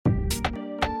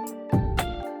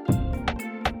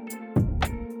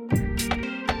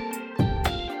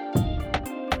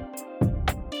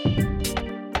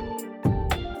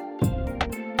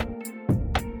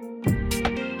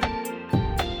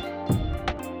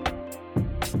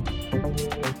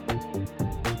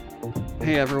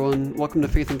Hey everyone, welcome to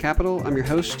Faith in Capital. I'm your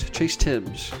host, Chase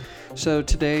Tibbs. So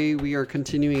today we are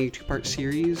continuing a two-part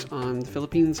series on the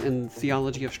Philippines and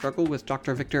theology of struggle with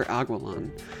Dr. Victor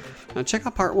Aguilan. Check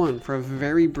out part 1 for a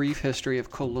very brief history of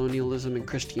colonialism and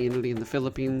Christianity in the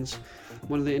Philippines.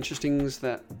 One of the interesting things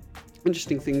that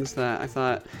I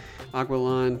thought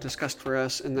Aguilan discussed for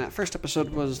us in that first episode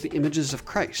was the images of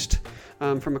Christ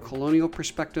from a colonial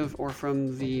perspective or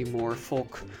from the more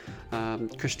folk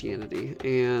Christianity.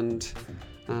 And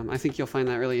I think you'll find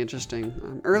that really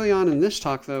interesting. Early on in this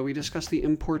talk, though, we discussed the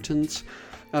importance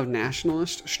of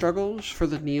nationalist struggles for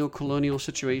the neo-colonial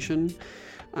situation.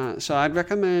 So I'd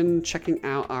recommend checking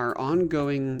out our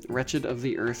ongoing Wretched of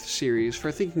the Earth series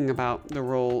for thinking about the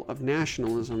role of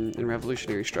nationalism in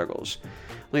revolutionary struggles.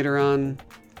 Later on,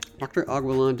 Dr.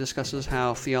 Aguilan discusses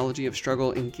how theology of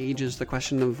struggle engages the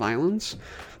question of violence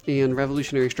and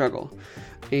revolutionary struggle.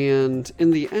 And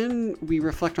in the end, we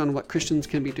reflect on what Christians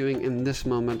can be doing in this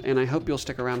moment, and I hope you'll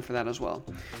stick around for that as well.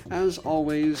 As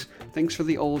always, thanks for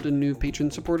the old and new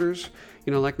patron supporters.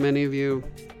 Like many of you,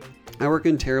 I work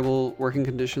in terrible working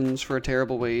conditions for a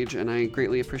terrible wage, and I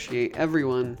greatly appreciate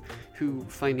everyone who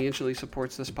financially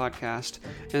supports this podcast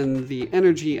and the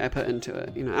energy I put into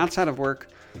it. Outside of work,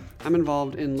 I'm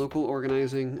involved in local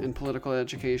organizing and political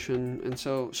education, and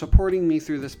so supporting me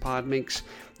through this pod makes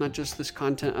not just this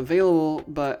content available,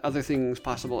 but other things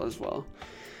possible as well.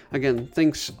 Again,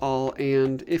 thanks all,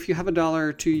 and if you have $1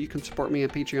 or $2, you can support me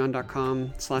at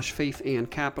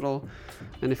patreon.com/faithandcapital,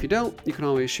 and if you don't, you can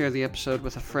always share the episode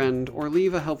with a friend or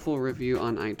leave a helpful review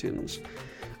on iTunes.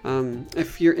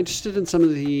 If you're interested in some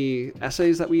of the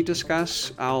essays that we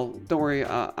discuss, I'll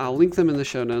link them in the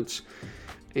show notes.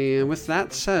 And with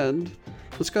that said,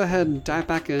 let's go ahead and dive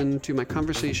back into my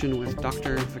conversation with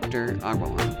Dr. Victor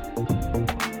Aguilan.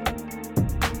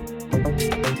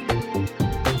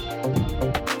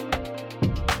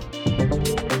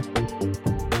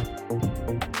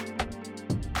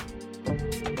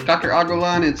 Dr.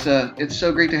 Aguilan, it's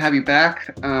so great to have you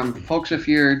back. Folks, if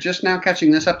you're just now catching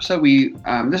this episode,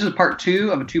 this is part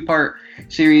 2 of a 2-part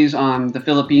series on the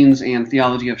Philippines and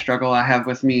theology of struggle. I have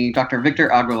with me Dr. Victor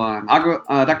Aguilan.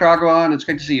 Dr. Aguilan, it's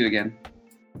great to see you again.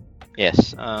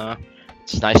 Yes,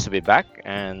 it's nice to be back,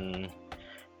 and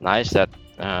nice that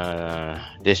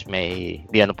this may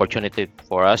be an opportunity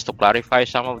for us to clarify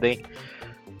some of the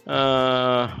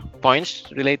points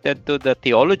related to the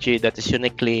theology that is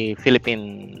uniquely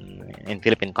Philippine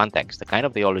context, the kind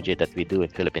of theology that we do in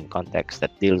Philippine context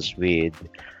that deals with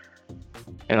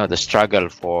the struggle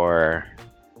for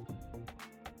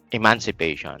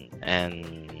emancipation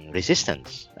and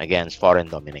resistance against foreign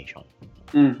domination.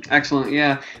 Excellent.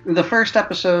 Yeah. The first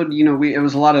episode, it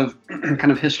was a lot of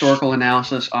kind of historical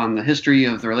analysis on the history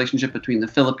of the relationship between the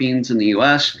Philippines and the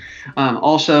U.S.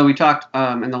 Also, we talked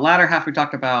in the latter half, we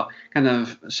talked about kind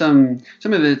of some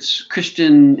of its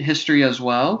Christian history as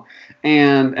well.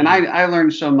 And I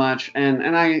learned so much. And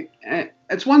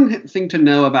it's one thing to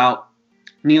know about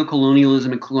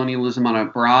neocolonialism and colonialism on a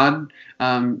broad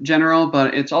general,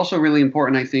 but it's also really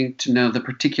important, I think, to know the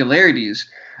particularities,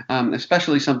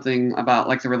 especially something about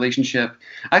like the relationship.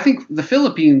 I think the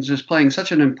Philippines is playing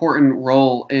such an important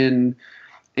role in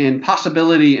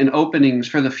possibility and openings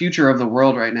for the future of the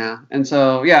world right now. And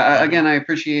so, again, I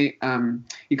appreciate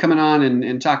you coming on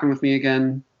and talking with me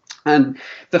again. And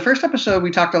the first episode,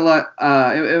 we talked a lot,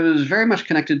 it was very much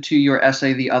connected to your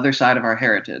essay, The Other Side of Our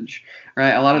Heritage,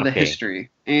 right? A lot of the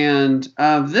history. And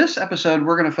this episode,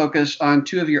 we're going to focus on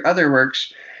 2 of your other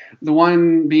works, the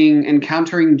one being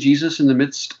Encountering Jesus in the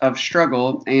Midst of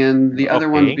Struggle, and the other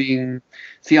one being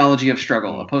Theology of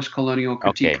Struggle, a post-colonial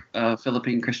critique of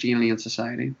Philippine Christianity and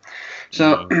society.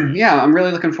 So, I'm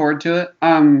really looking forward to it.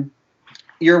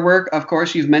 Your work, of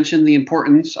course, you've mentioned the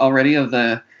importance already of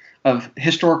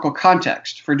historical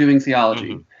context for doing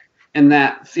theology, and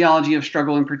that theology of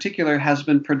struggle in particular has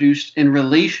been produced in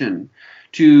relation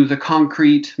to the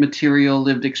concrete, material,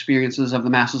 lived experiences of the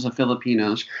masses of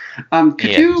Filipinos.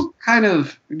 Could you kind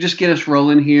of just get us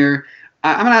rolling here?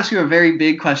 I'm going to ask you a very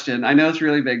big question. I know it's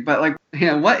really big, but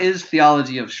what is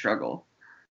theology of struggle?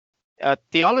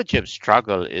 Theology of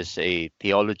struggle is a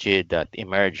theology that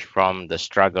emerged from the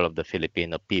struggle of the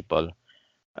Filipino people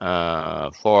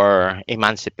for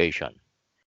emancipation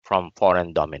from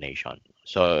foreign domination.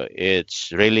 So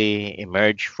it's really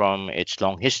emerged from its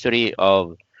long history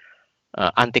of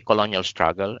anti-colonial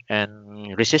struggle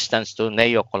and resistance to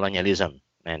neo-colonialism.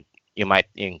 And you might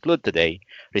include today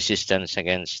resistance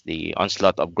against the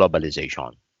onslaught of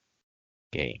globalization.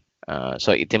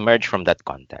 So it emerged from that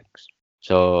context.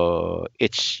 So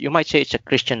you might say it's a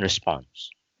Christian response.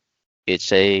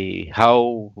 It's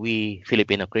how we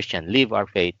Filipino Christian live our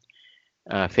faith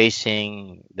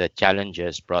facing the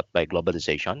challenges brought by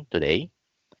globalization today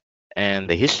and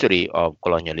the history of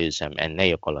colonialism and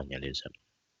neocolonialism,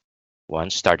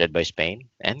 once started by Spain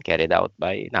and carried out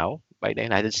by now by the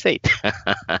United States.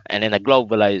 And in a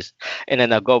globalized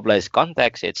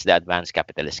context, it's the advanced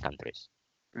capitalist countries.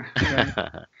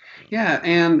 Right. Yeah,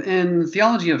 and in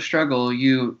Theology of Struggle,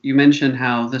 you mentioned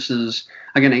how this is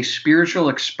again a spiritual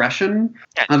expression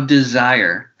Yes. of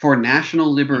desire for national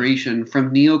Mm. liberation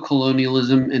from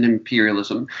neocolonialism and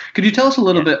imperialism. Could you tell us a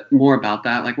little Yeah. bit more about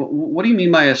that? Like, what do you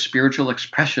mean by a spiritual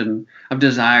expression of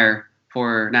desire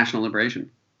for national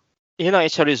liberation?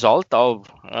 It's a result of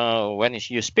when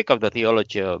you speak of the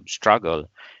theology of struggle,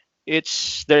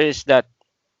 there is that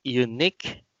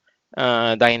unique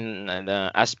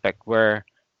the aspect where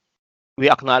we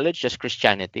acknowledge that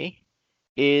Christianity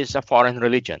is a foreign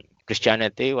religion.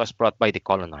 Christianity was brought by the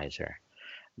colonizer,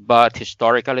 but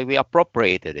historically we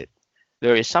appropriated it.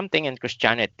 There is something in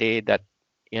Christianity that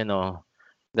you know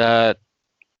that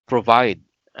provide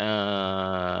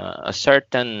a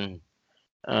certain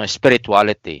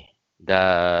spirituality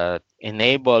that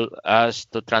enable us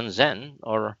to transcend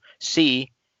or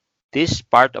see this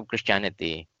part of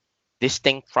Christianity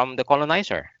distinct from the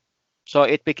colonizer. So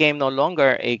it became no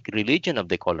longer a religion of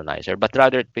the colonizer, but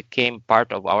rather it became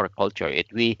part of our culture.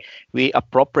 We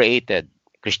appropriated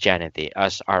Christianity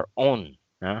as our own,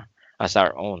 as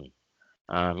our own,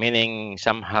 meaning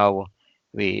somehow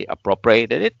we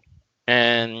appropriated it,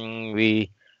 and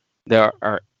there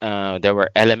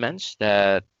were elements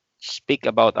that speak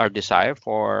about our desire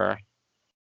for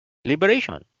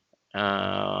liberation.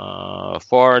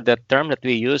 For the term that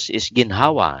we use is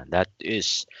ginhawa, that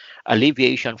is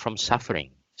alleviation from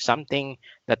suffering, something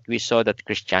that we saw that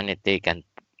Christianity can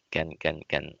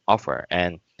offer,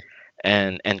 and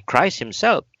Christ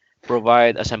Himself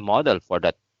provide as a model for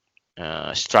that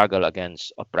struggle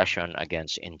against oppression,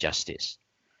 against injustice,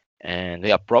 and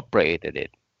we appropriated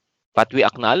it. But we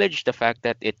acknowledge the fact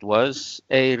that it was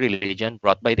a religion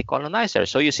brought by the colonizer.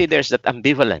 So you see, there's that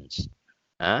ambivalence.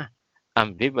 Huh?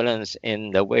 Ambivalence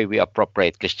in the way we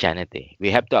appropriate Christianity.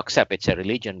 We have to accept it's a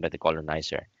religion by the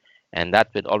colonizer, and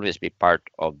that would always be part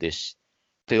of this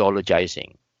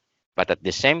theologizing. But at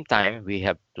the same time, we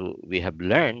have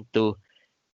learned to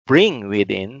bring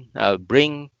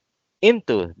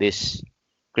into this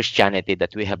Christianity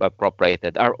that we have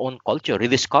appropriated our own culture,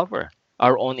 rediscover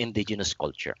our own indigenous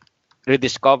culture,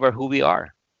 rediscover who we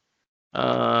are,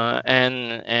 and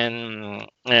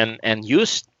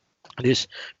use these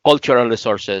cultural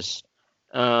resources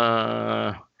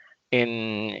uh,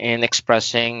 in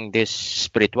expressing this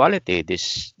spirituality,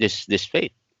 this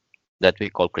faith that we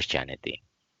call Christianity.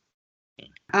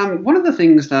 One of the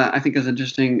things that I think is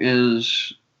interesting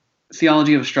is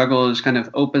Theology of Struggle is kind of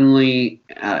openly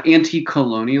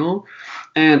anti-colonial,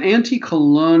 and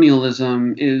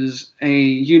anti-colonialism is a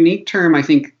unique term, I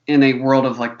think, in a world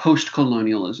of like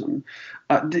post-colonialism.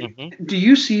 Hmm. Do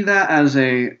you see that as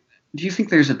a? Do you think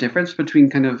there's a difference between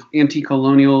kind of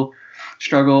anti-colonial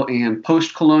struggle and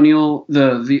post-colonial,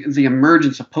 the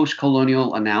emergence of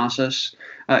post-colonial analysis?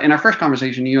 In our first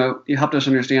conversation, you helped us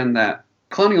understand that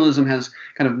colonialism has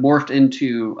kind of morphed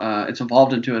into it's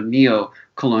evolved into a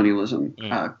neo-colonialism.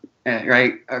 Mm.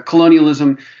 Right,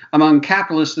 colonialism among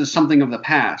capitalists is something of the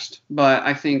past, but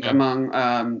I think Mm. among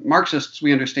Marxists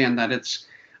we understand that it's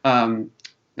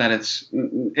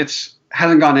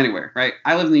hasn't gone anywhere. Right,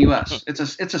 I live in the U.S. It's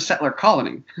a settler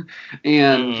colony,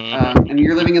 and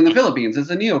you're living in the Philippines. It's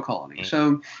a neo-colony. Mm.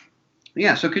 So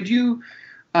yeah, so could you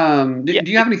Yeah,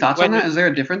 do you have any thoughts on when that? Is there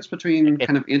a difference between it,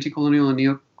 kind of anti-colonial and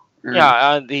neo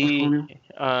yeah, or post-colonial?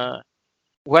 uh,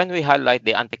 when we highlight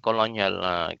the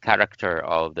anti-colonial character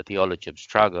of the theology of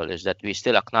struggle, is that we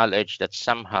still acknowledge that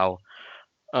somehow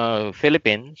the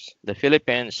Philippines,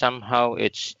 somehow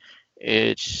its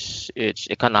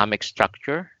economic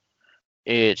structure,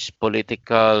 its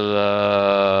political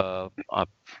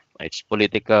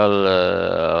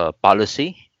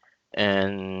policy,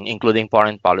 and including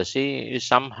foreign policy, is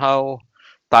somehow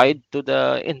tied to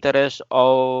the interests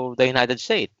of the United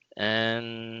States,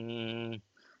 and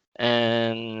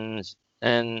and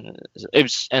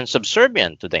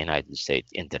subservient to the United States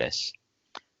interests.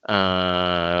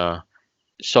 Uh,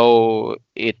 so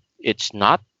it's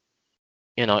not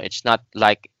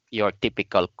like your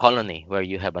typical colony where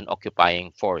you have an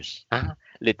occupying force,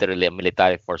 literally a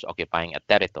military force occupying a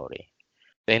territory.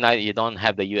 You don't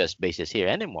have the U.S. bases here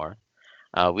anymore.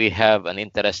 We have an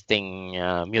interesting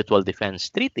mutual defense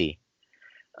treaty,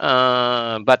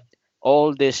 but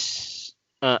all this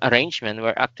arrangement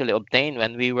were actually obtained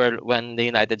when the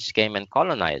United States came and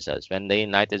colonized us, when the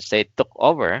United States took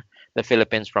over the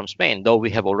Philippines from Spain. Though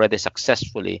we have already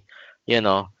successfully you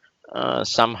know,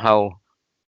 somehow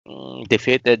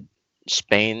defeated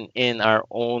Spain in our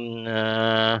own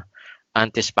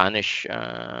anti-Spanish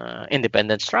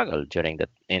independence struggle during that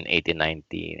in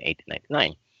 1890,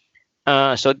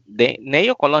 1899. So the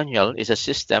neo-colonial is a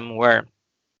system where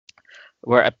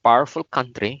a powerful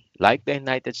country like the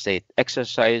United States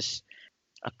exercise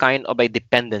a kind of a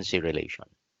dependency relation.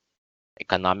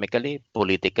 Economically,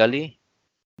 politically,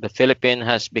 the Philippines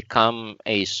has become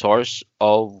a source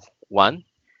of one,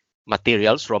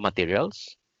 materials, raw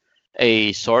materials,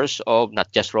 a source of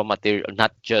not just raw material,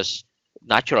 not just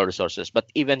natural resources, but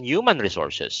even human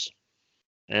resources.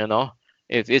 You know,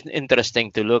 it's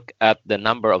interesting to look at the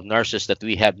number of nurses that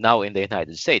we have now in the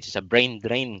United States. It's a brain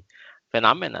drain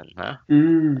phenomenon. Huh?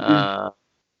 Mm-hmm. Uh,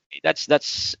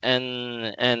 that's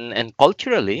and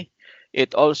culturally,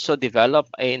 it also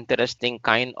developed a interesting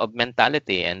kind of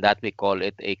mentality, and that we call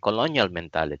it a colonial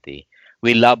mentality.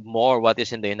 We love more what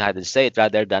is in the United States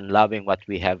rather than loving what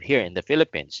we have here in the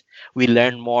Philippines. We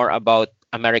learn more about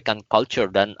American culture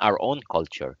than our own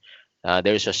culture.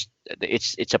 There's a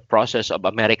it's a process of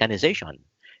Americanization.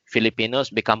 Filipinos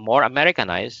become more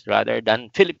Americanized rather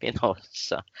than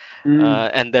Filipinos.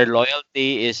 And their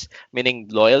loyalty is meaning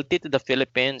loyalty to the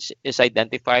Philippines is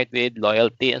identified with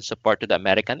loyalty and support to the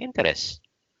American interests.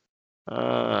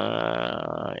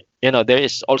 There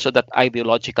is also that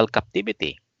ideological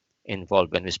captivity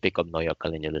involved when we speak of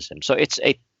neocolonialism. So it's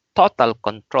a total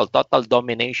control, total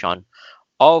domination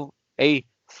of a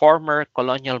former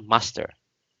colonial master,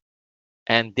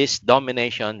 and this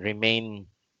domination remain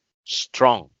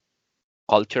strong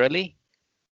culturally,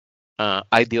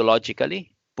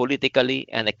 ideologically, politically,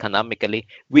 and economically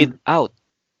without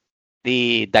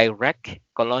the direct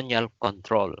colonial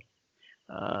control.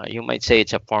 You might say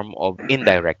it's a form of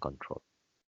indirect control.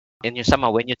 And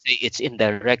somehow, when you say it's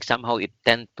indirect, somehow it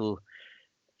tend to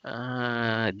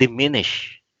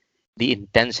diminish the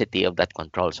intensity of that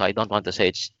control. So I don't want to say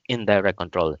it's indirect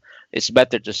control. It's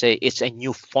better to say it's a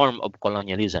new form of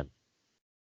colonialism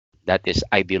that is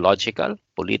ideological,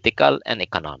 political, and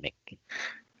economic.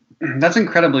 That's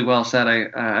incredibly well said.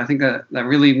 I think that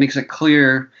really makes it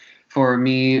clear for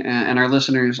me and our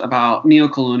listeners about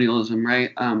neocolonialism,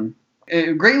 right?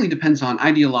 It greatly depends on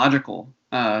ideological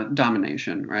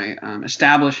domination, right?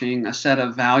 Establishing a set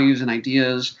of values and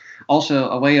ideas, also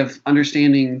a way of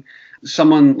understanding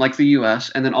someone like the U.S.,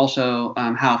 and then also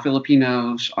how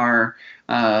Filipinos are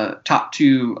taught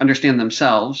to understand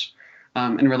themselves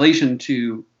in relation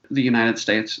to the United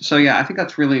States. So yeah, I think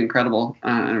that's really incredible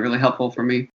and really helpful for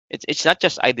me. It's not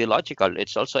just ideological;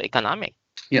 it's also economic.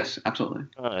 Yes, absolutely.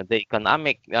 The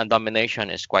economic domination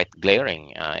is quite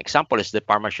glaring. Example is the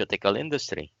pharmaceutical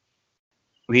industry.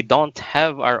 We don't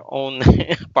have our own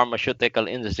pharmaceutical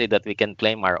industry that we can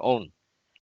claim our own.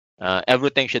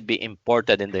 Everything should be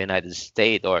imported in the United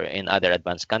States or in other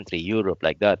advanced country, Europe,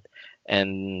 like that.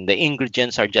 And the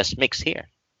ingredients are just mixed here.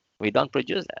 We don't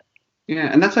produce that.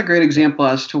 Yeah, and that's a great example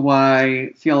as to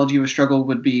why theology of a struggle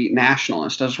would be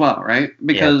nationalist as well, right? Yes.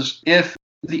 Because if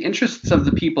the interests of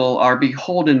the people are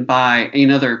beholden by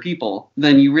another people,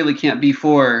 then you really can't be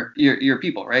for your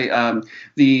people, right?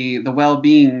 The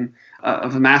well-being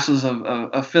of the masses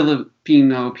of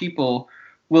Filipino people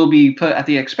will be put at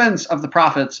the expense of the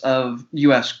profits of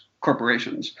U.S.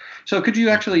 corporations. So could you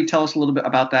actually tell us a little bit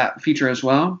about that feature as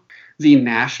well? The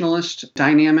nationalist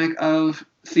dynamic of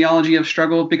theology of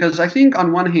struggle, because I think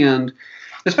on one hand,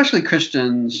 especially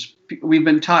Christians, we've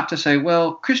been taught to say,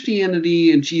 well,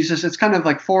 Christianity and Jesus, it's kind of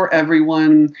like for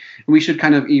everyone. We should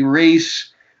kind of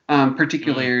erase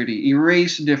particularity,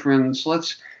 erase difference.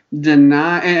 Let's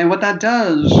deny. And what that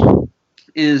does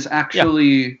is Yeah.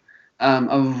 actually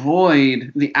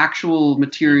avoid the actual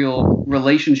material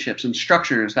relationships and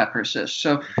structures that persist.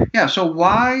 So, yeah, so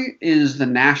why is the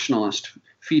nationalist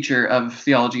feature of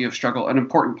theology of struggle an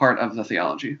important part of the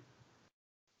theology?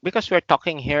 Because we're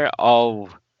talking here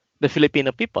of the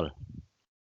Filipino people.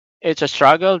 It's a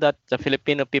struggle that the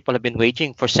Filipino people have been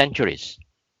waging for centuries.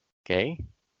 Okay.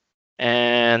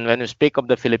 And when we speak of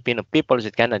the Filipino peoples,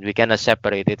 we cannot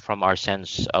separate it from our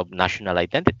sense of national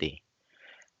identity.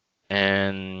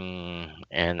 And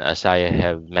as I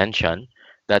have mentioned,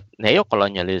 that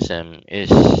neocolonialism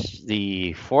is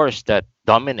the force that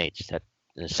dominates, that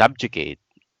subjugate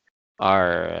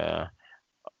our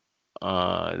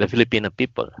the Filipino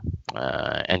people,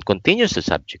 and continues to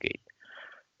subjugate.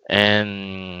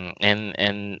 And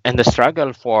the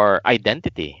struggle for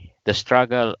identity, the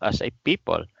struggle as a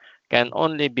people, can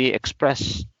only be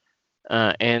expressed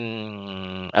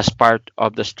in as part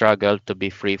of the struggle to be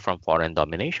free from foreign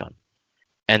domination.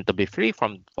 And to be free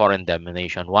from foreign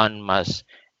domination, one must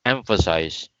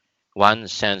emphasize one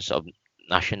sense of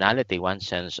nationality, one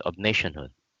sense of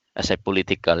nationhood as a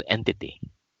political entity.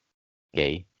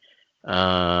 Okay,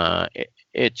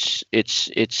 it's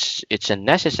a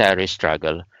necessary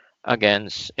struggle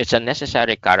against. It's a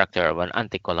necessary character of an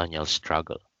anti-colonial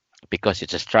struggle because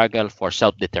it's a struggle for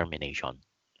self-determination.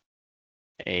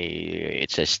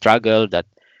 It's a struggle that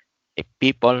a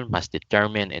people must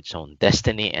determine its own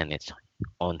destiny and its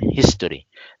own history,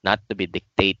 not to be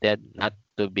dictated, not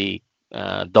to be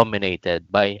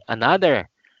dominated by another,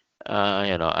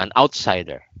 an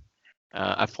outsider,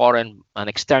 an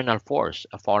external force,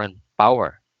 a foreign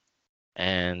power,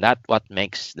 and that's what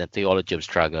makes the theology of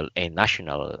struggle a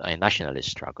nationalist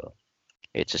struggle.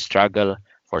 It's a struggle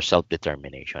for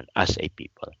self-determination as a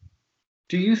people.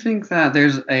 Do you think that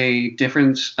there's a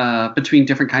difference between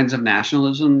different kinds of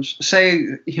nationalisms? Say,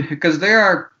 because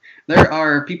there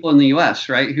are people in the U.S.,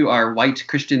 right, who are white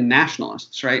Christian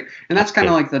nationalists, right, and that's kind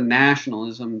of Okay. like the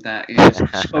nationalism that is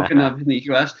spoken of in the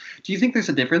U.S. Do you think there's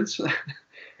a difference?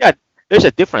 Yeah, there's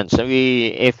a difference.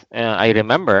 If I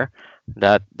remember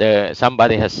that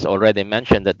somebody has already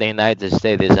mentioned that the United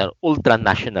States is an ultra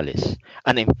nationalist,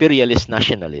 an imperialist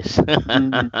nationalist,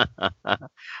 Mm,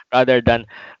 rather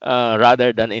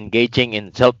than engaging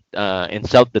in self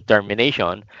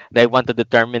determination, they want to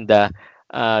determine the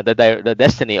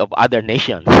destiny of other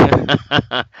nations.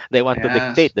 They want to yes.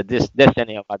 dictate the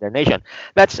destiny of other nations.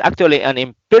 That's actually an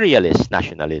imperialist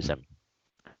nationalism.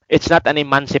 It's not an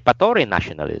emancipatory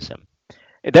nationalism.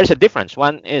 There's a difference.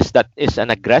 One is that is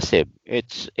an aggressive.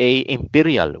 It's a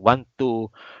imperial, want to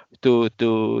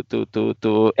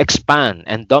expand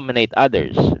and dominate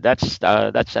others. That's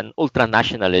an ultra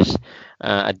nationalist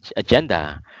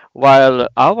agenda. While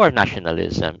our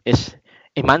nationalism is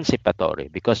emancipatory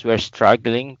because we're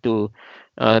struggling to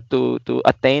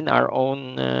attain our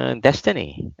own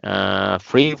destiny,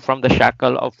 free from the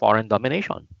shackle of foreign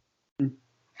domination.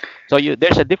 So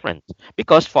there's a difference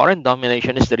because foreign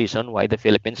domination is the reason why the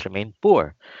Philippines remain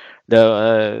poor,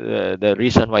 the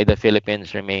reason why the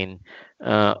Philippines remain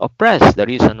oppressed, the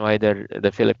reason why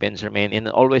the Philippines remain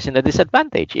always in a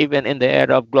disadvantage, even in the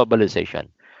era of globalization.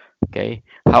 Okay,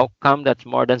 how come that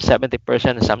more than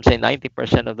 70%, some say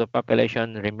 90% of the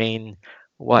population remain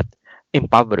what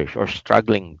impoverished or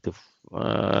struggling to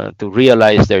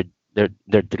realize their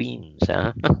dreams?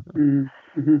 Huh? Mm,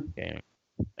 mhm. Okay.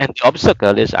 And the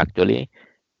obstacle is actually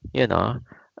you know,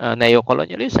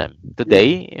 neocolonialism Yeah.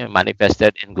 today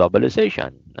manifested in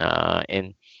globalization.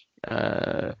 In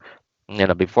uh,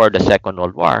 Before the Second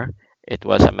World War, it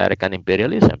was American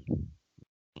imperialism.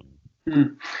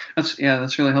 Mm.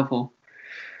 That's really helpful.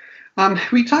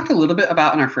 We talked a little bit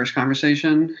about in our first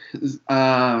conversation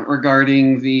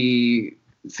regarding the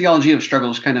theology of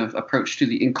struggle's kind of approach to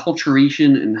the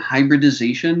enculturation and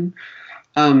hybridization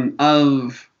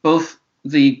of both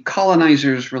the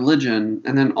colonizer's religion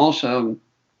and then also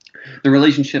the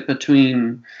relationship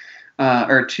between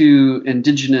or to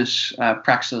indigenous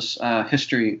praxis,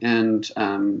 history, and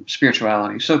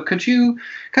spirituality. So, could you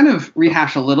kind of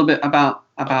rehash a little bit about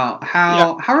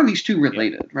Yeah, how are these two yeah.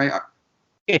 related, right?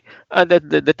 Okay.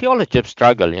 The theology of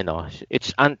struggle,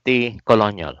 it's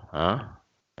anti-colonial. Huh?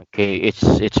 Okay,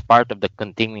 it's part of the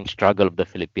continuing struggle of the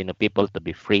Filipino people to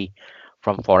be free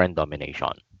from foreign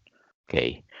domination.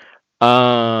 Okay,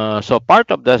 so part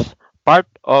of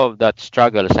that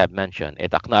struggle, as I've mentioned,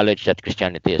 it acknowledged that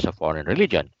Christianity is a foreign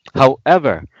religion.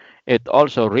 However, it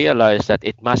also realized that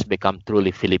it must become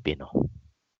truly Filipino.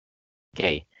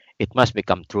 Okay, it must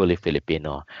become truly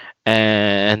Filipino,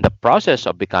 and the process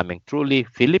of becoming truly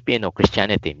Filipino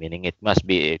Christianity, meaning it must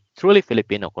be truly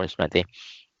Filipino Christianity,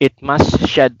 it must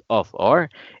shed off or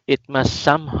it must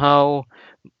somehow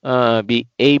be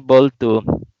able to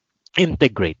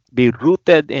integrate, be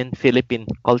rooted in Philippine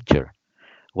culture.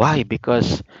 Why?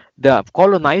 Because the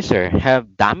colonizer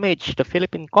have damaged the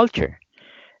Philippine culture.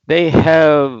 They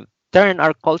have turned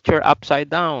our culture upside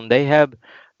down. They have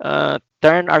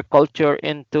turned our culture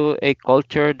into a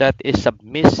culture that is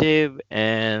submissive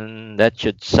and that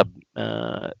should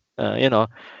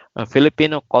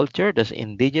Filipino culture, this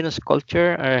indigenous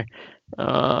culture,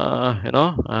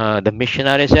 the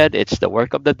missionary said it's the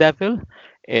work of the devil.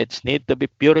 It's need to be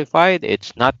purified.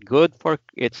 It's not good for.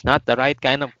 It's not the right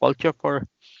kind of culture for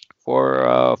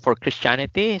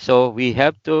Christianity. So we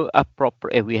have to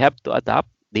appropriate. We have to adopt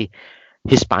the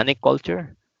Hispanic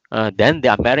culture, then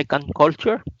the American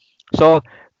culture. So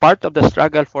part of the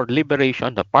struggle for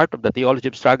liberation, the part of the theology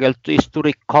of struggle is to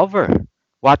recover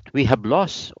what we have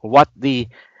lost, what the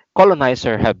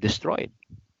colonizer have destroyed.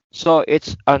 So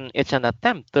it's an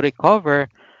attempt to recover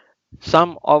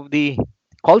some of the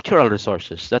cultural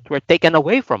resources that were taken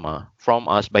away from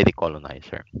us by the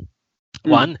colonizer.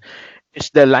 Mm. One is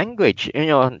the language.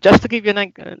 Just to give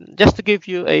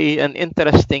you an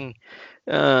interesting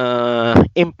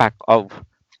impact of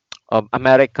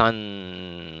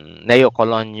American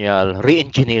neocolonial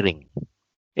reengineering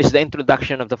is the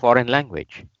introduction of the foreign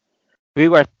language. We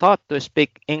were taught to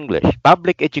speak English.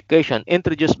 Public education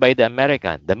introduced by the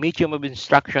American, the medium of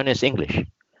instruction is English,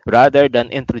 rather than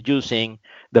introducing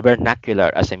the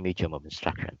vernacular as a medium of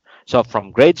instruction. So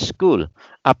from grade school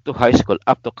up to high school,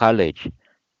 up to college,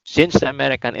 since the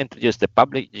American introduced the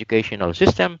public educational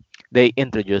system, they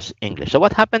introduced English. So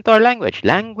what happened to our language?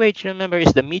 Language, remember,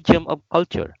 is the medium of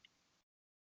culture.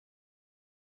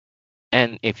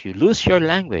 And if you lose your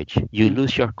language, you Mm.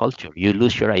 lose your culture, you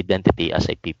lose your identity as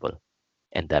a people.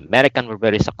 And the American were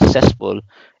very successful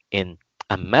in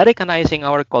Americanizing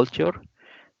our culture,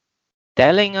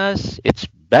 telling us it's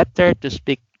better to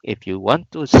speak. If you want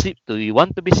to you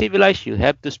want to be civilized, you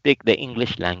have to speak the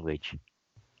English language.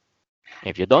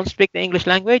 If you don't speak the English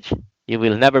language, you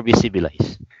will never be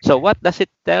civilized. So what does it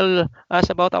tell us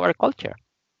about our culture?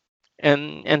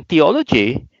 And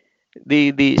theology,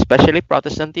 the especially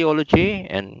Protestant theology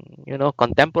and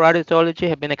contemporary theology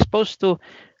have been exposed to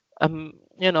um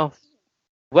you know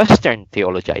Western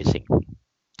theologizing.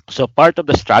 So part of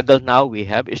the struggle now we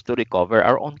have is to recover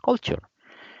our own culture.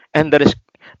 And there is,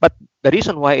 but the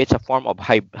reason why it's a form of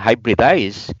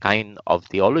hybridized kind of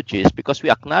theology is because we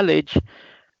acknowledge,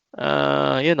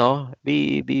 that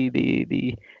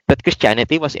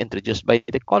Christianity was introduced by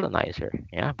the colonizer.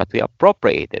 Yeah, but we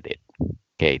appropriated it.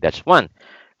 Okay, that's one.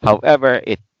 However,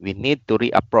 we need to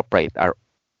reappropriate our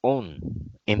own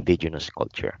indigenous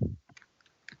culture.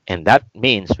 And that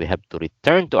means we have to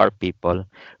return to our people.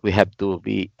 We have to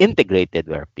be integrated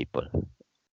with our people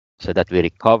so that we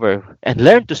recover and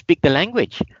learn to speak the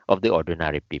language of the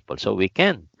ordinary people so we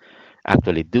can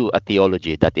actually do a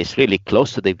theology that is really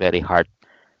close to the very heart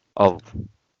of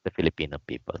the Filipino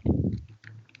people.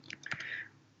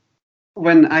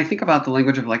 When I think about the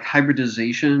language of like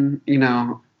hybridization,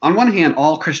 on one hand,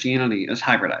 all Christianity is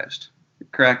hybridized,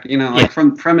 correct? Like Yes,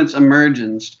 from its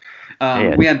emergence,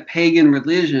 yes. we had pagan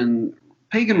religion,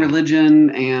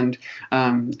 and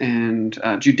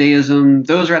Judaism.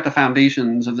 Those are at the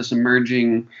foundations of this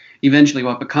emerging, eventually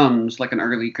what becomes like an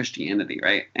early Christianity,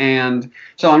 right? And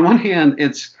so on one hand,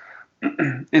 it's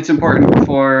important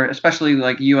for especially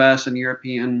like U.S. and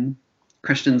European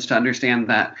Christians to understand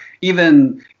that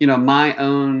even my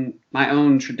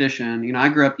own tradition. I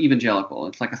grew up evangelical.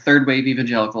 It's like a third wave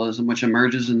evangelicalism which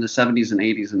emerges in the 70s and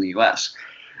 80s in the U.S.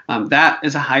 That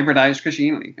is a hybridized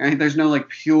Christianity. Right? There's no like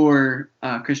pure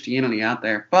Christianity out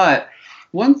there. But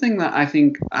one thing that I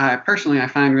think I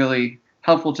find really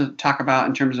helpful to talk about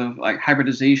in terms of like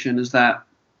hybridization is that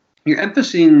you're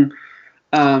emphasizing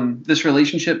this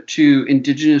relationship to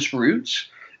indigenous roots.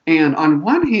 And on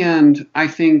one hand, I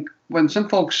think when some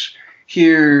folks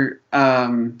hear,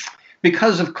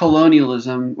 because of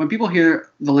colonialism, when people hear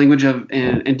the language of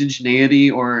indigeneity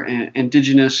or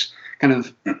indigenous kind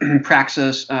of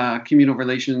praxis, communal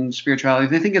relations, spirituality,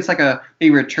 they think it's like a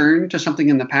return to something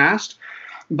in the past.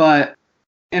 But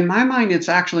in my mind, it's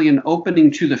actually an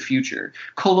opening to the future.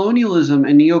 Colonialism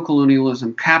and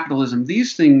neocolonialism, capitalism,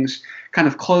 these things kind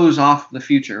of close off the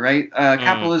future, right?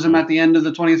 Capitalism Mm-hmm. at the end of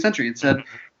the 20th century, it said,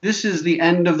 this is the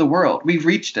end of the world. We've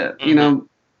reached it. Mm-hmm.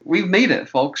 We've made it,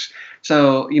 folks.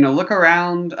 So, look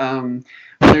around,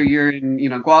 whether you're in,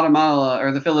 Guatemala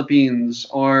or the Philippines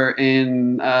or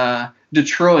in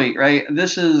Detroit, right?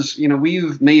 This is,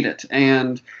 we've made it.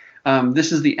 And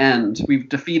this is the end. We've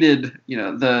defeated,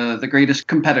 the greatest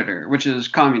competitor, which is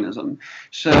communism.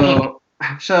 So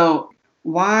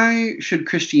why should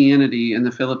Christianity in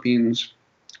the Philippines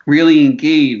really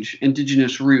engage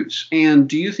indigenous roots? And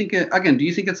do you think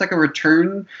it's like a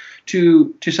return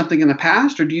to something in the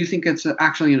past, or do you think it's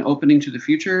actually an opening to the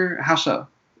future? How so?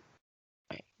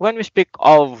 When we speak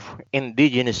of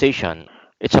indigenization,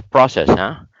 it's a process,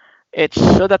 huh? It's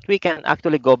so that we can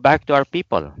actually go back to our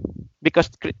people, because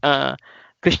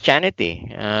Christianity,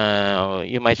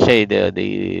 you might say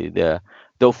the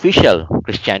official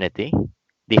Christianity,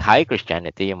 the high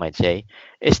Christianity, you might say,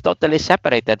 is totally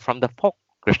separated from the folk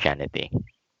Christianity.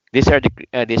 These are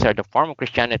the form of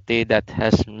Christianity that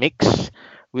has mixed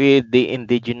with the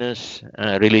indigenous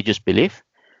religious belief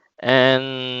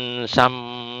and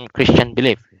some Christian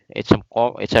belief. It's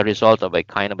a result of a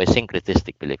kind of a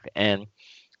syncretistic belief, and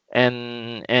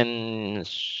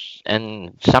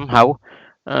somehow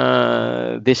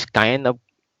this kind of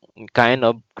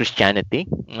Christianity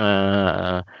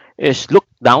is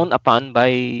looked down upon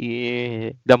by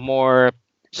the more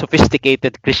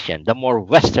sophisticated Christian, the more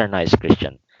westernized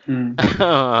Christian, Mm.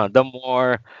 the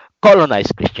more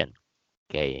colonized Christian.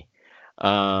 Okay.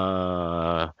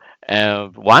 Uh,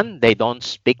 One, they don't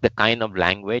speak the kind of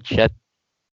language that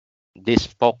these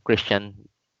folk Christian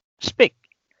speak.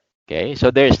 Okay,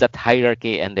 so there's that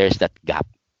hierarchy and there's that gap.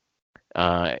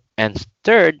 And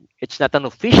third, it's not an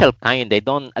official kind. They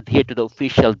don't adhere to the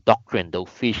official doctrine, the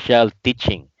official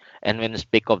teaching. And when we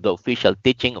speak of the official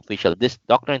teaching, official this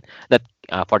doctrine, that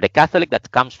for the Catholic,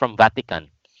 that comes from Vatican.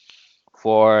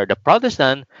 For the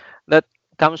Protestant, that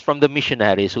comes from the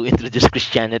missionaries who introduced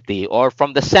Christianity, or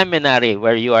from the seminary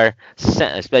where you are,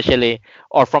 especially,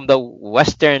 or from the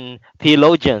Western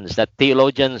theologians that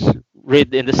theologians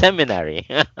read in the seminary,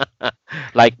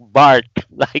 like Barth,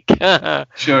 like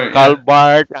Sure. Karl Yeah.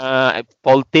 Barth,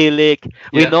 Paul Tillich.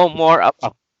 We Yeah. know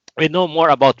more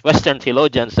about Western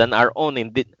theologians than our own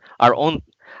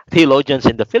theologians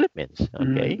in the Philippines. Mm-hmm,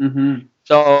 Okay, mm-hmm.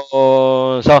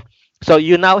 so so so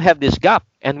you now have this gap,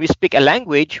 and we speak a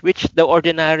language which the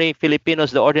ordinary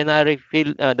Filipinos, the ordinary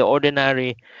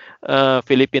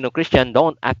Filipino Christian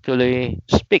don't actually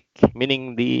speak,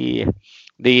 meaning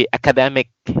the academic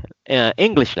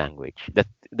English language,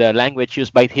 the language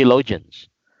used by theologians.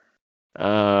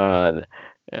 Uh,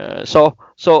 so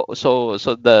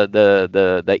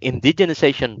the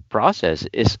indigenization process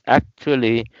is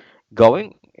actually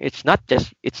going. It's not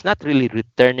really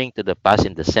returning to the past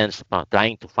in the sense of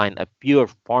trying to find a pure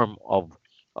form of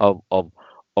of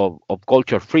of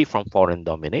culture free from foreign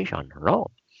domination. No,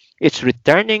 it's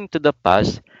returning to the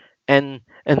past and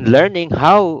learning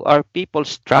how our people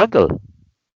struggle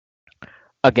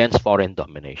against foreign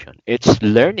domination. It's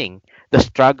learning the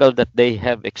struggle that they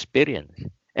have experienced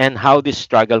and how this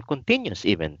struggle continues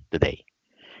even today,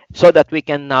 so that we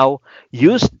can now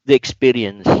use the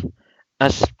experience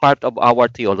as part of our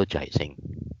theologizing.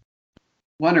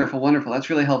 Wonderful, wonderful. That's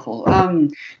really helpful.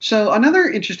 So another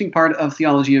interesting part of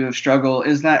theology of struggle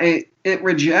is that it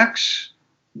rejects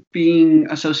being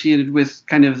associated with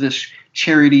kind of this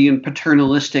charity and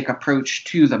paternalistic approach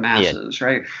to the Yes, masses,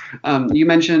 right? You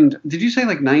mentioned, did you say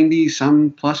like 90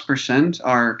 some plus percent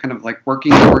are kind of like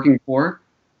working poor?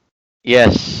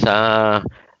 yes.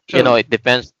 So It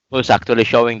depends who's actually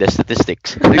showing the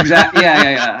statistics. exactly, yeah, yeah,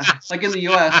 yeah. Like in the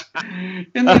U.S.,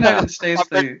 in the United States, sometimes,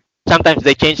 they sometimes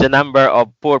they change the number of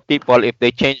poor people if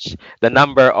they change the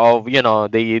number of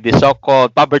the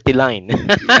so-called poverty line.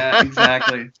 yeah,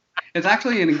 exactly. It's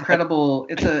actually an incredible.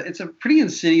 It's a pretty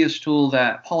insidious tool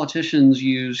that politicians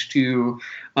use to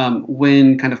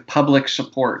win kind of public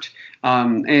support.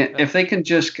 If they can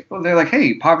just, they're like,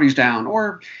 "Hey, poverty's down,"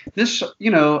 or this,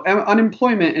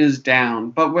 unemployment is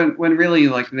down. But when really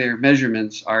like their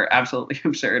measurements are absolutely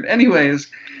absurd.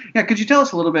 Anyways, yeah, could you tell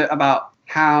us a little bit about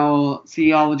how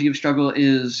theology of struggle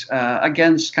is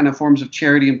against kind of forms of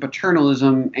charity and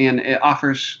paternalism, and it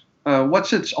offers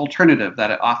what's its alternative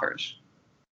that it offers?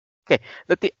 Okay,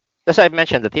 as I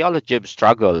mentioned, the theology of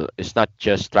struggle is not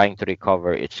just trying to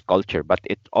recover its culture, but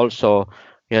it also,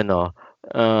 you know,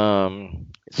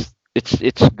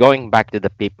 it's going back to the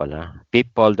people,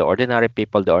 people, the ordinary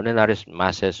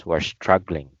masses who are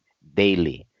struggling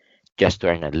daily just to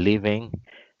earn a living,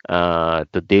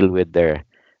 to deal with their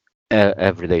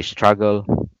everyday struggle,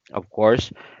 of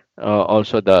course.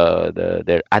 Also,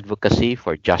 their advocacy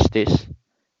for justice,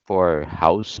 for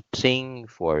housing,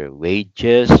 for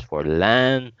wages, for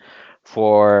land,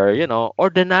 for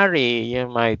ordinary you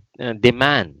might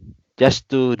demand just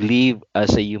to live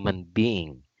as a human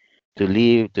being, to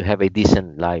live, to have a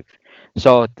decent life.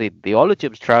 So the theology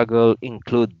of struggle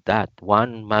include that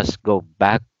one must go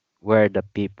back where the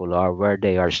people are, where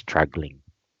they are struggling.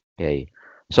 Okay,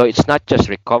 so it's not just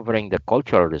recovering the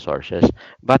cultural resources,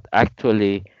 but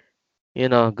actually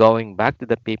going back to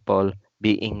the people,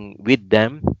 being with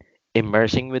them,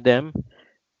 immersing with them,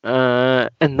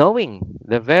 and knowing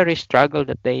the very struggle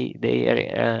that they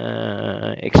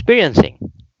are experiencing.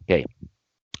 Okay,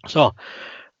 so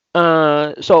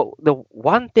so the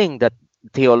one thing that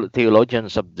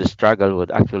theologians of the struggle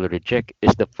would actually reject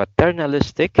is the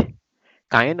paternalistic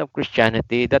kind of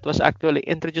Christianity that was actually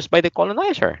introduced by the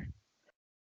colonizer,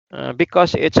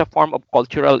 because it's a form of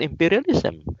cultural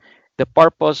imperialism. The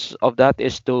purpose of that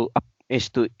is to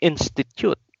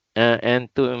institute and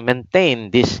to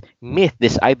maintain this myth,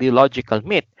 this ideological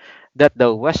myth, that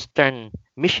the Western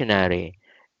missionary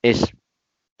is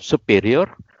superior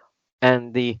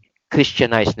and the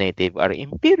Christianized native are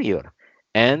inferior,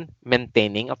 and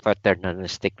maintaining a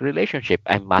paternalistic relationship,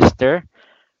 a master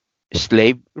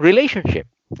slave relationship.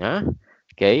 Huh?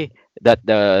 Okay, that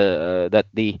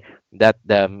the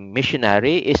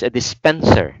missionary is a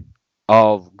dispenser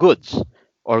of goods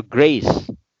or grace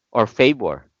or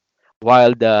favor,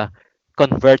 while the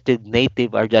converted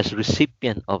native are just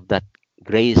recipient of that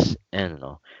grace and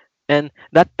and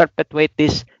that perpetuate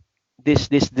this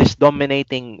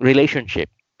dominating relationship,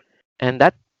 and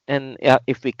that and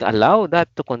if we allow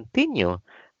that to continue,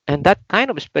 and that kind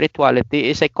of spirituality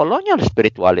is a colonial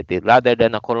spirituality rather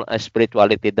than a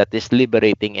spirituality that is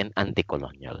liberating and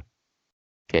anti-colonial.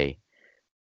 Okay,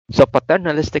 so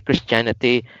paternalistic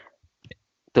Christianity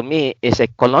to me is a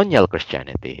colonial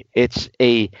Christianity. It's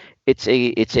a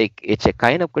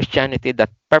kind of Christianity that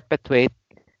perpetuate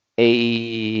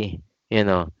a you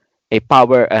know a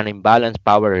power an imbalanced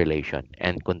power relation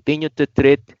and continue to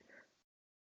treat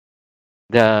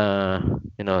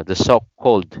the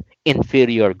so-called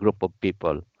inferior group of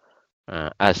people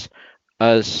as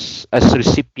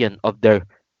recipient of their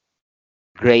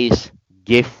grace,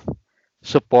 gift,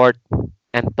 support,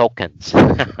 and tokens.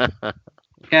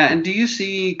 Yeah, and do you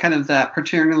see kind of that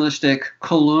paternalistic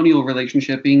colonial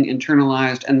relationship being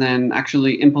internalized and then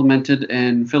actually implemented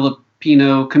in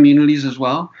Filipino communities as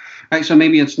well? Right, so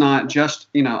maybe it's not just,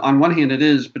 on one hand it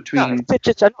is Yeah, between.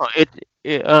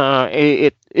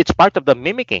 it's part of the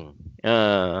mimicking,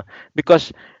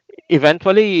 because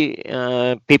eventually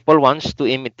people wants to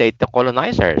imitate the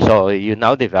colonizer. So you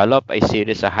now develop a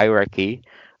series of hierarchy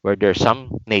where there's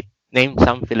name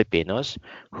some Filipinos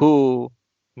who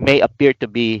may appear to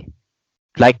be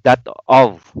like that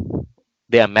of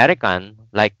the American,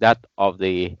 like that of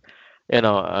the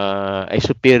a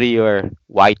superior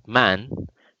white man.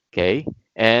 Okay,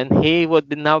 and he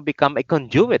would now become a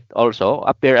conduit, also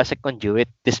appear as a conduit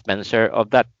dispenser of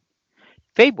that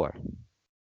favor.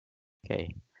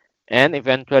 Okay, and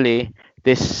eventually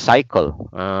this cycle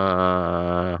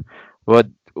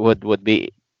would be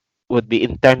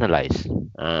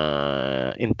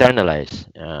internalized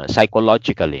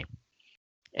psychologically,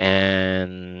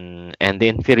 and the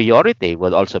inferiority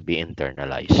would also be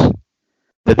internalized.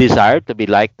 The desire to be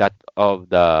like that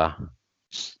of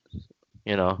s-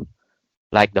 you know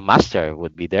like the master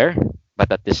would be there,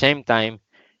 but at the same time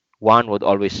one would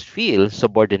always feel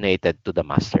subordinated to the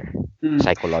master Hmm.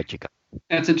 psychological.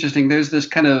 That's interesting. There's this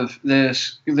kind of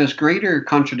this greater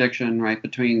contradiction, right,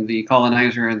 between the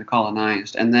colonizer and the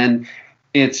colonized, and then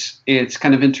it's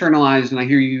kind of internalized. And I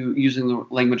hear you using the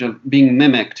language of being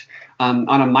mimicked on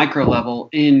a micro level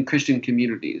in Christian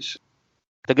communities.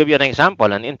 To give you an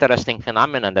example, an interesting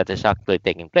phenomenon that is actually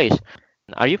taking place.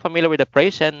 Are you familiar with the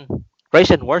praise and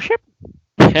worship?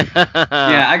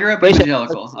 Yeah, I grew up Praise and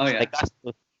evangelical. worship, Oh the yeah,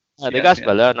 gospel. The yes, yes.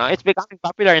 gospel. No, it's becoming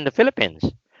popular in the Philippines,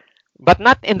 but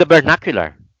not in the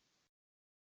vernacular.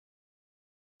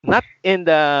 Not in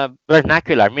the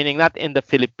vernacular, meaning not in the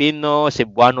Filipino,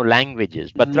 Cebuano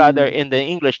languages, but rather Mm, in the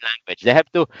English language. They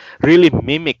have to really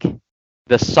mimic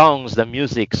the songs, the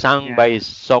music sung yeah. by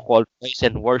so-called praise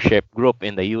and worship group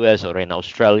in the US or in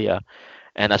Australia.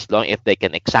 And as long if they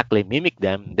can exactly mimic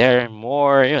them, they're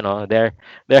more, they're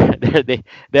they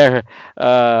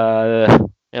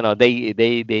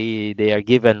are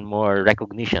given more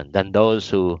recognition than those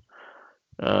who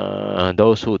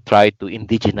try to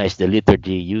indigenize the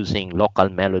liturgy using local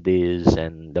melodies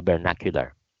and the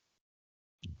vernacular.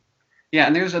 Yeah,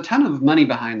 and there's a ton of money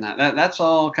behind that. That's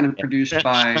all kind of produced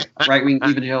by right-wing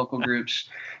evangelical groups,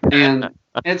 and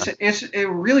it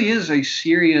really is a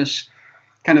serious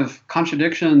kind of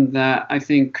contradiction that I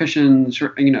think Christians,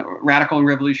 radical and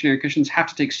revolutionary Christians, have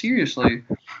to take seriously.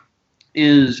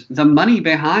 Is the money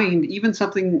behind even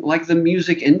something like the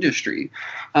music industry,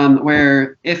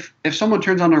 where if someone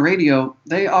turns on a radio,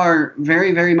 they are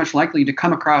very very much likely to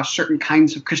come across certain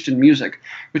kinds of Christian music,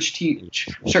 which teach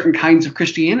certain kinds of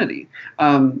Christianity.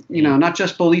 Not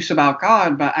just beliefs about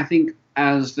God, but I think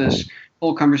as this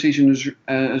whole conversation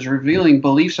is revealing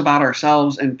beliefs about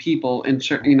ourselves and people in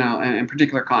certain in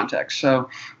particular contexts. So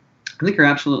I think you're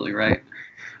absolutely right.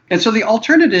 And so the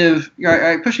alternative,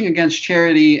 pushing against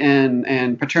charity and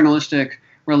paternalistic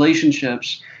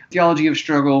relationships, theology of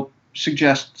struggle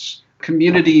suggests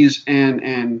communities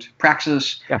and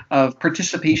praxis Yeah. of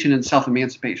participation and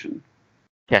self-emancipation.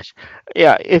 Yes.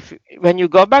 Yeah. If when you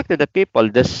go back to the people,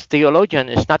 this theologian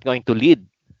is not going to lead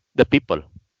the people.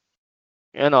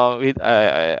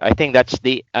 I think that's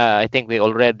the. I think we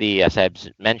already, as I've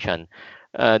mentioned,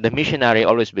 the missionary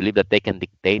always believe that they can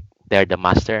dictate. They're the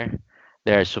master,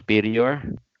 they're superior,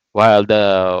 while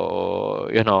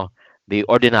the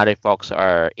ordinary folks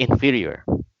are inferior,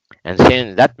 and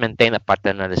since that maintain a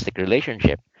paternalistic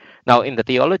relationship. Now, in the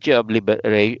theology of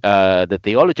the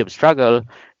theology of struggle,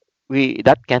 we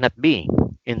that cannot be.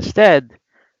 Instead,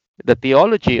 the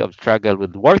theology of struggle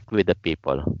would work with the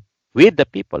people, and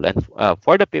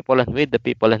for the people, and with the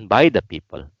people, and by the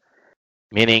people.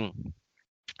 Meaning,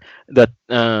 that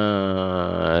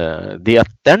the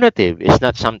alternative is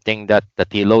not something that the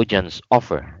theologians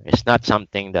offer. It's not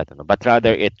something that, but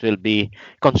rather it will be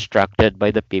constructed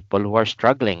by the people who are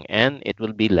struggling, and it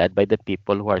will be led by the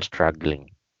people who are struggling,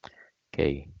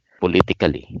 okay,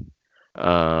 politically.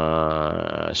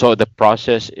 So the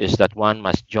process is that one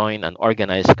must join an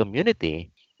organized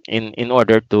community in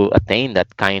order to attain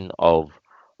that kind of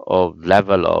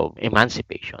level of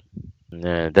emancipation.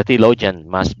 The theologian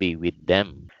must be with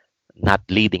them, not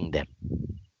leading them.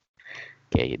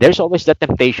 Okay, there's always that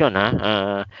temptation.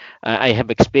 Huh? I have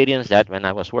experienced that when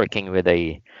I was working with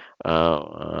a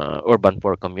urban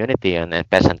poor community and a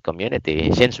peasant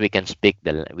community. Since we can speak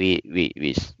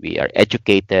we are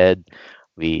educated,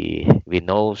 we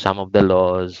know some of the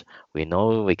laws, we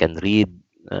know we can read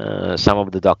some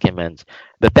of the documents.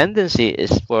 The tendency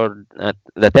is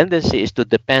to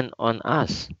depend on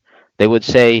us. They would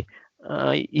say,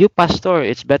 "You pastor,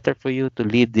 it's better for you to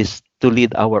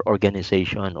lead our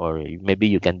organization, or maybe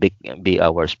you can be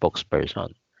our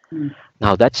spokesperson." Mm.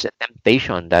 Now that's a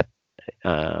temptation that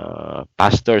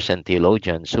pastors and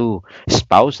theologians who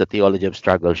espouse the theology of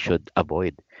struggle should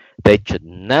avoid. They should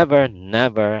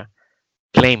never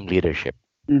claim leadership,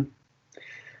 Mm.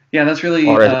 Yeah, that's really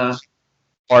or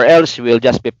or else we'll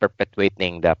just be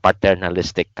perpetuating the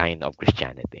paternalistic kind of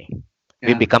Christianity.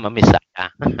 We yeah. become a messiah,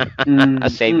 a Mm,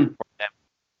 savior mm. for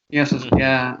Yes, them.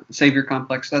 yeah, savior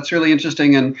complex. That's really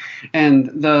interesting.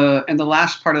 And the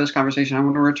last part of this conversation, I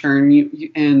want to return.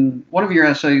 In one of your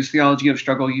essays, Theology of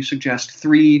Struggle, you suggest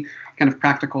three kind of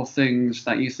practical things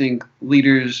that you think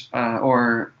leaders,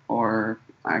 or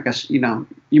I guess you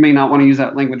may not want to use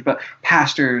that language, but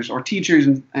pastors or teachers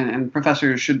and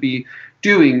professors should be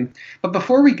doing. But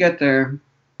before we get there,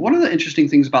 one of the interesting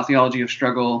things about Theology of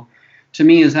Struggle to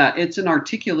me is that it's an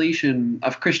articulation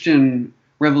of Christian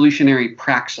revolutionary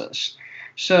praxis.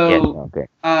 Yes, So, okay.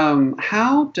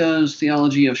 how does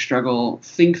Theology of Struggle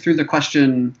think through the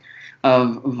question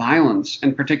of violence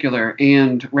in particular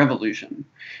and revolution?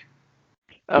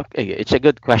 Okay, it's a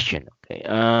good question. Okay,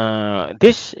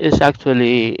 this is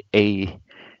actually a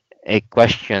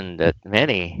question that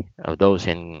many of those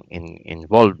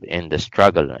involved in the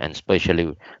struggle, and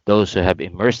especially those who have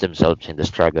immersed themselves in the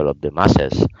struggle of the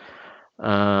masses,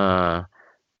 uh,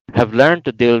 have learned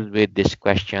to deal with this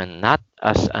question not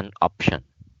as an option.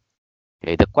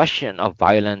 Okay, the question of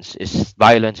violence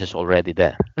is already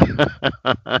there.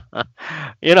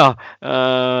 you know,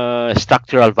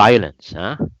 structural violence.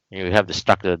 Huh? You have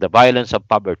the violence of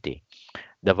poverty,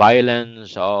 the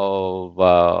violence of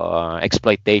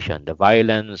exploitation, the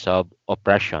violence of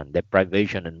oppression,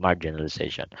 deprivation, and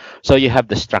marginalization. So you have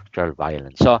the structural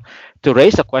violence. So to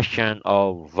raise the question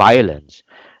of violence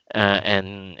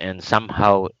and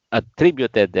somehow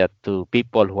attributed that to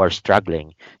people who are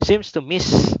struggling seems to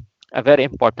miss a very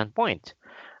important point.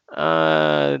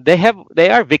 They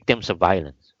are victims of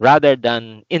violence rather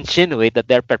than insinuate that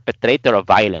they're perpetrator of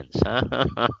violence.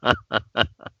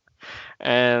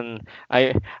 And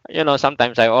I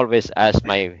sometimes I always ask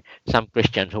my some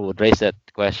Christians who would raise that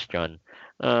question,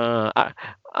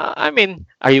 I mean,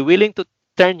 are you willing to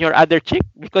turn your other cheek,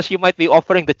 because you might be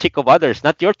offering the cheek of others,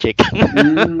 not your cheek.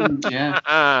 Mm, yeah,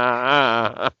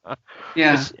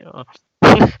 yeah, It's,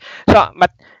 so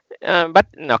but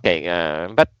okay,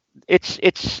 but it's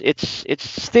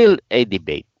still a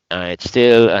debate. It's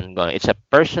still ongoing. It's a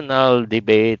personal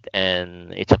debate,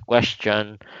 and it's a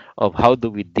question of how do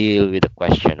we deal with the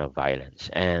question of violence.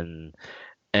 And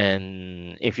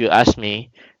if you ask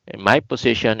me, my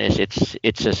position is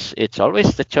it's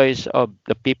always the choice of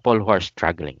the people who are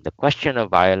struggling. The question of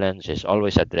violence is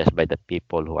always addressed by the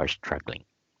people who are struggling.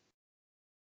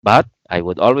 But I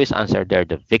would always answer they're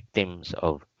the victims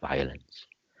of violence.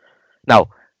 Now,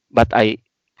 but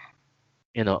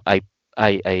you know,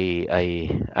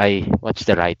 what's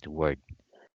the right word?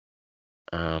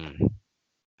 Um,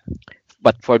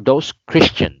 but for those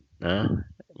Christian,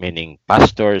 meaning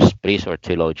pastors, priests, or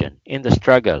theologian in the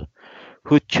struggle,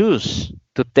 who choose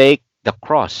to take the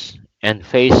cross and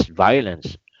face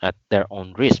violence at their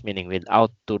own risk, meaning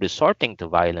without to resorting to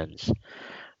violence,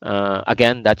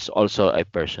 again, that's also a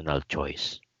personal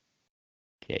choice.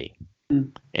 Okay.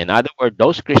 mm, In other words,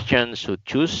 those Christians who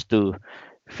choose to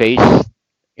face,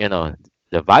 you know,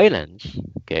 the violence,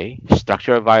 okay,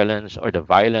 structural violence or the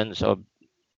violence of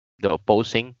the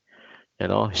opposing,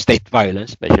 state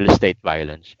violence, especially state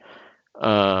violence,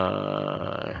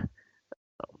 uh,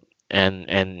 and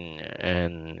in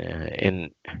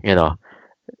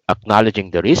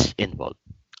acknowledging the risk involved.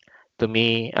 To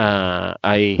me,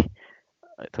 I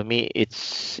to me,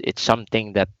 it's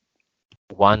something that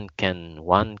one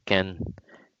can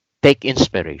take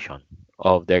inspiration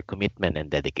of their commitment and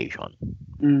dedication.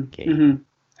 Okay. Mm-hmm.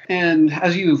 And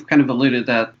as you've kind of alluded,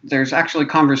 that there's actually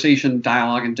conversation,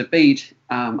 dialogue, and debate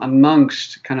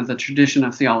amongst kind of the tradition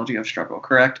of theology of struggle,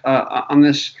 correct? On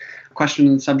this question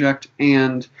and subject.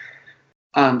 And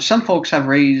some folks have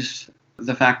raised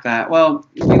the fact that, well,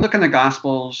 you look in the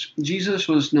Gospels, Jesus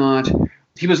was not,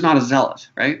 he was not a zealot,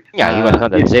 right? Yeah, he was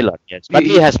not a zealot, yes. But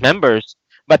he has members,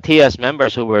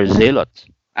 who were zealots.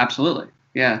 Absolutely,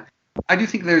 yeah. I do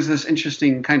think there's this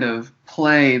interesting kind of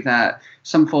play that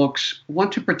some folks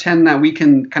want to pretend that we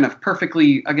can kind of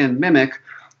perfectly, again, mimic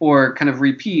or kind of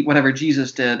repeat whatever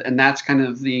Jesus did, and that's kind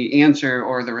of the answer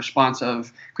or the response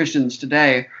of Christians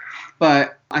today.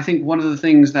 But I think one of the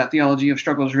things that Theology of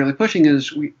Struggle is really pushing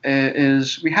is we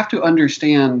have to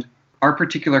understand our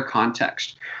particular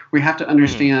context. We have to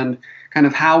understand kind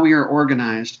of how we are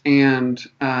organized, and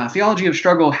Theology of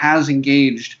Struggle has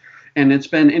engaged, and it's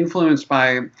been influenced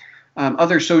by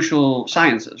other social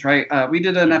sciences, right? We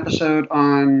did an episode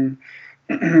on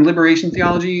liberation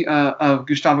theology of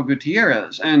Gustavo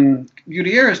Gutierrez, and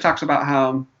Gutierrez talks about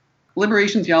how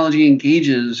liberation theology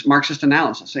engages Marxist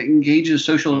analysis. It engages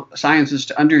social sciences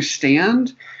to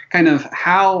understand kind of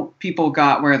how people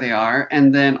got where they are,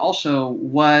 and then also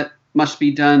what must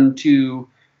be done to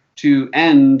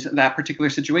end that particular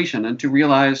situation and to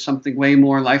realize something way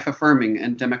more life-affirming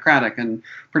and democratic and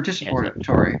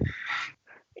participatory.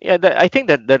 Yeah, I think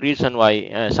that the reason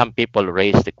why some people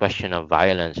raise the question of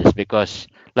violence is because,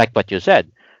 like what you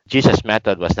said, Jesus'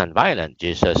 method was non-violent.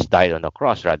 Jesus died on the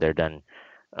cross rather than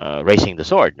raising the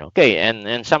sword. Okay,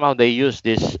 and somehow they use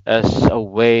this as a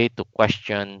way to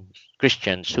question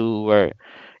Christians who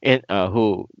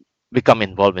become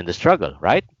involved in the struggle,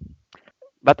 right?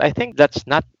 But I think that's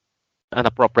not an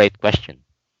appropriate question.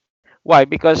 Why?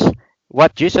 Because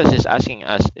what Jesus is asking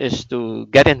us is to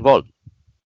get involved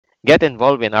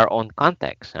in our own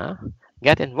context,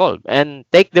 get involved and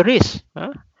take the risk,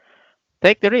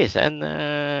 take the risk,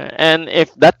 and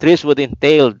if that risk would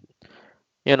entail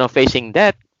facing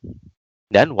death,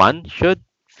 then one should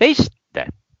face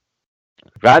that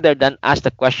rather than ask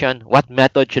the question, what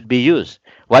method should be used?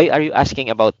 Why are you asking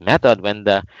about method when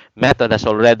method has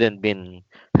already been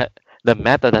the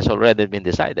method has already been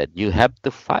decided? You have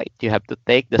to fight. You have to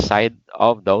take the side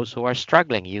of those who are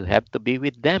struggling. You have to be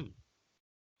with them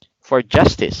for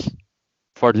justice,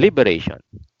 for liberation,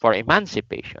 for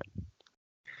emancipation.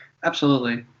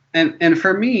 Absolutely. And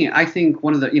for me, I think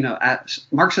one of the,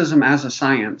 Marxism as a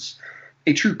science,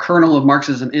 a true kernel of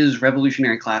Marxism is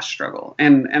revolutionary class struggle.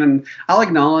 And I'll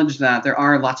acknowledge that there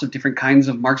are lots of different kinds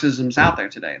of Marxisms out there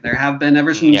today. There have been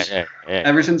ever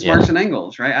since Marx and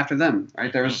Engels, right? After them,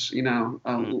 right? There was,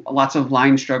 lots of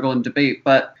line struggle and debate.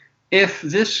 But if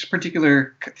this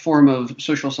particular form of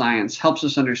social science helps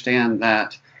us understand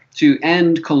that to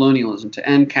end colonialism, to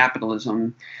end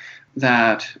capitalism,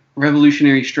 that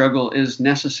revolutionary struggle is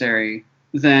necessary,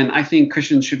 then I think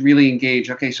Christians should really engage.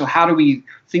 Okay, so how do we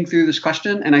think through this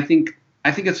question? And I think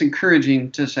it's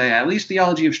encouraging to say, at least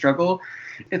Theology of Struggle,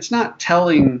 it's not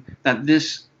telling that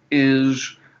this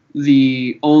is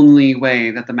the only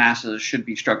way that the masses should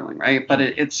be struggling, right? But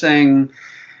it's saying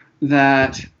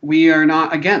that we are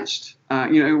not against.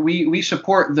 We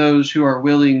support those who are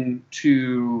willing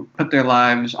to put their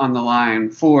lives on the line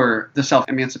for the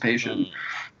self-emancipation.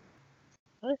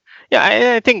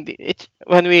 Yeah, I think it's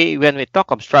when we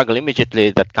talk of struggle,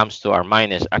 immediately that comes to our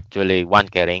mind is actually one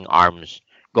carrying arms,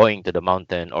 going to the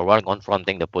mountain, or one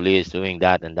confronting the police, doing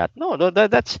that and that. No,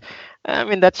 that's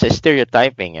that's a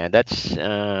stereotyping, and that's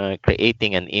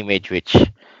creating an image which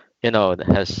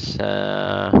has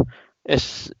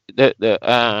is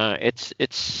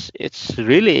it's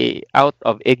really out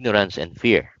of ignorance and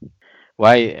fear.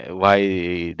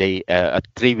 Why they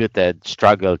attributed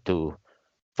struggle to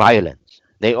violence?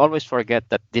 They always forget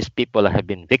that these people have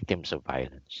been victims of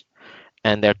violence,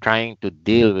 and they're trying to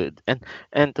deal with and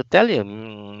to tell you,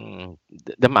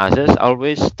 the masses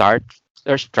always start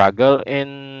their struggle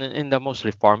in the most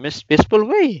reformist, peaceful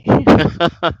way.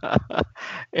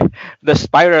 The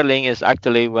spiraling is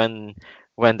actually when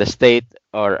the state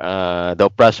or the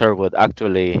oppressor would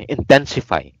actually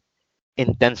intensify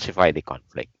the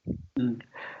conflict.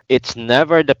 It's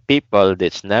never the people,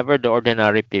 it's never the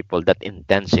ordinary people that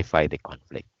intensify the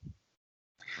conflict.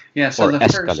 Yeah, so or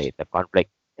escalate the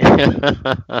conflict.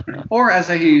 Or as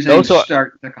I hear you saying,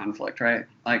 start the conflict, right?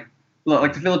 Like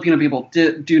the Filipino people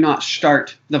do not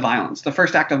start the violence. The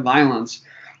first act of violence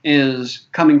is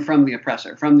coming from the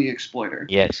oppressor, from the exploiter.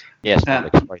 Yes, from the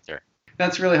exploiter.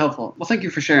 That's really helpful. Well, thank you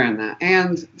for sharing that.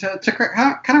 And to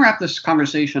kind of wrap this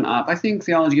conversation up, I think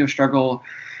Theology of Struggle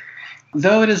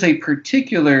Though it is a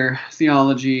particular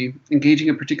theology engaging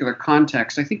a particular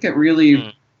context, I think it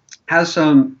really has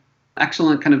some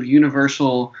excellent kind of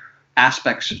universal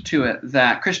aspects to it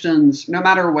that Christians, no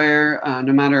matter where,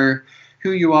 no matter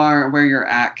who you are, where you're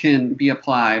at, can be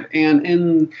applied. And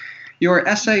in your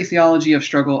essay, Theology of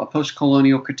Struggle, A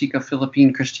Post-Colonial Critique of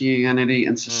Philippine Christianity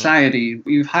and Society,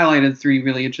 you've highlighted three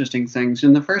really interesting things.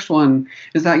 And the first one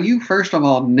is that you, first of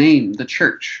all, name the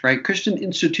church, right? Christian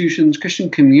institutions,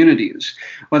 Christian communities,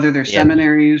 whether they're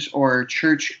seminaries or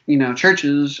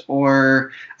churches,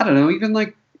 or, I don't know, even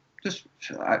like just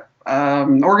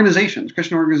organizations,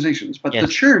 Christian organizations. But the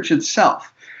church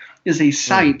itself is a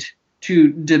site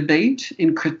to debate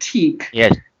and critique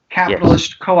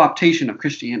capitalist co-optation of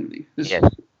Christianity.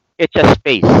 It's a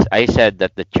space. I said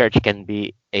that the church can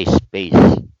be a space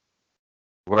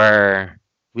where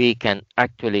we can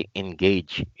actually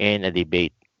engage in a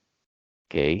debate.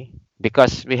 Okay,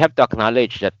 because we have to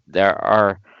acknowledge that there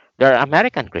are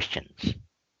American Christians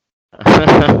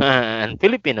and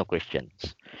Filipino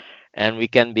Christians, and we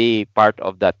can be part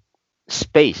of that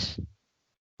space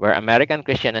where American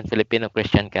Christian and Filipino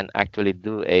Christian can actually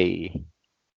do a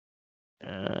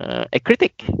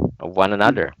critique of one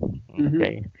another.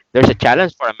 Okay, there's a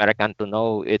challenge for American to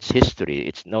know its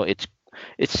history,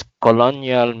 its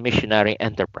colonial missionary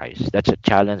enterprise. That's a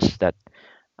challenge that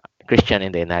Christian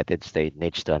in the United States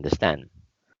needs to understand,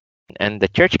 and the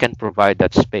church can provide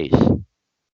that space.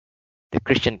 The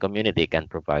Christian community can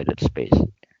provide that space.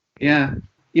 Yeah,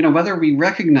 whether we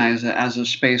recognize it as a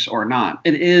space or not,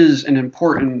 it is an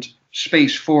important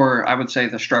space for, I would say,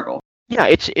 the struggle. Yeah,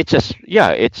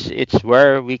 it's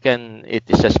where we can. It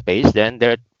is a space. Then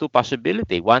there are two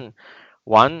possibilities. One,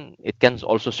 it can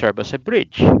also serve as a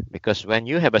bridge, because when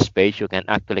you have a space, you can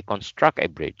actually construct a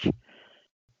bridge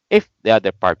if the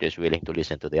other party is willing to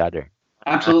listen to the other.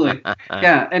 Absolutely.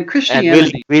 Yeah, and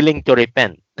Christianity, and willing to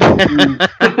repent.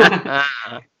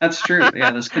 That's true.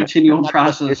 Yeah, this continual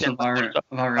process of our repentance.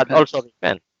 But also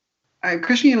repent.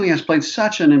 Christianity has played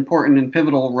such an important and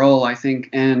pivotal role, I think,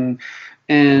 in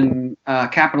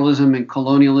capitalism and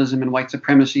colonialism and white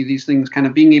supremacy, these things kind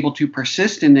of being able to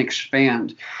persist and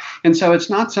expand. And so it's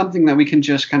not something that we can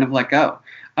just kind of let go.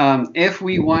 If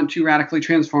we want to radically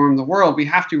transform the world, we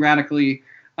have to radically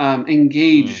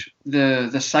engage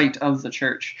the site of the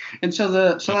church. And so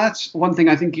that's one thing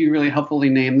I think you really helpfully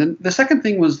named. The second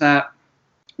thing was that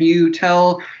you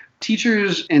tell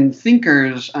teachers and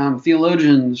thinkers,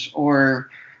 theologians, or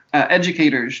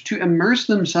educators to immerse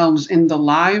themselves in the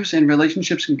lives and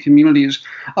relationships and communities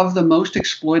of the most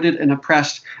exploited and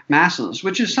oppressed masses,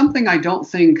 which is something I don't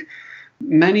think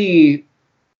many,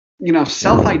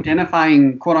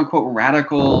 self-identifying quote-unquote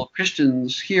radical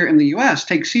Christians here in the U.S.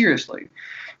 take seriously.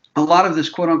 A lot of this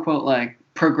quote-unquote like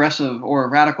progressive or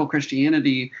radical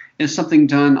Christianity is something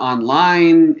done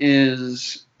online,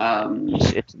 it's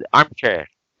the armchair.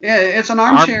 Yeah, it's an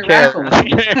armchair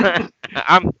radicalism.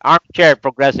 Armchair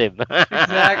progressive.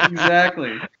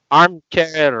 Exactly.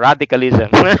 Armchair radicalism.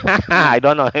 I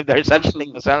don't know if there's such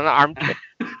thing as an armchair.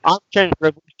 Armchair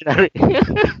revolutionary.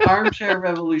 Armchair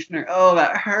revolutionary. Oh,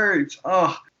 that hurts.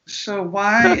 Oh, so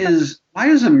why is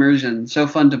immersion so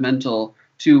fundamental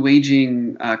to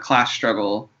waging class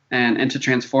struggle and to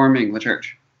transforming the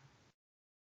church?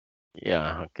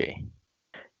 Yeah. Okay.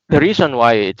 The reason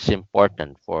why it's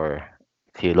important for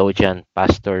theologians,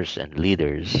 pastors, and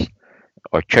leaders,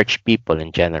 or church people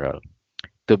in general,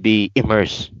 to be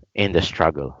immersed in the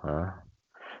struggle.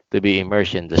 To be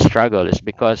immersed in the struggle is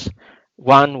because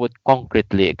one would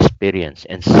concretely experience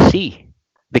and see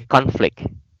the conflict.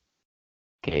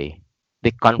 Okay,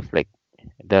 the conflict,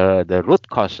 the root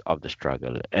cause of the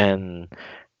struggle, and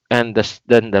then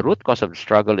the root cause of the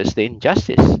struggle is the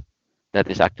injustice that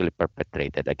is actually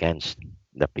perpetrated against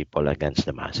the people, against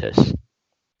the masses.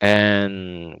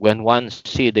 And when one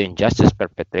see the injustice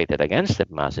perpetrated against the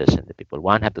masses and the people,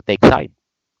 one have to take side.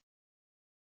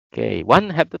 Okay, one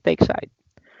have to take side.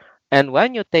 And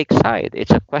when you take side,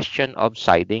 it's a question of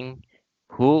siding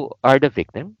who are the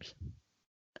victims.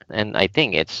 And I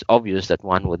think it's obvious that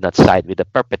one would not side with the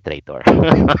perpetrator.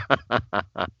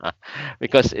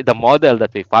 Because the model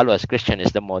that we follow as Christian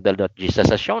is the model that Jesus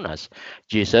has shown us.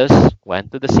 Jesus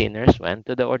went to the sinners, went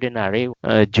to the ordinary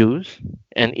Jews,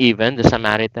 and even the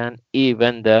Samaritan,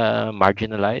 even the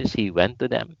marginalized, he went to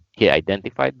them. He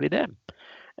identified with them.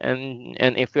 And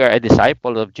if we are a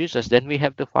disciple of Jesus, then we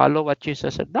have to follow what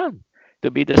Jesus had done,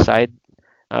 to be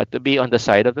to be on the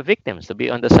side of the victims, to be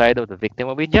on the side of the victim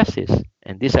of injustice.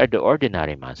 And these are the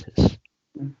ordinary masses.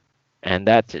 And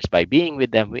that is by being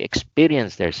with them, we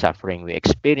experience their suffering, we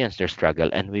experience their struggle,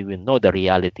 and we will know the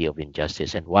reality of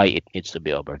injustice and why it needs to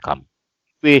be overcome.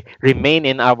 we remain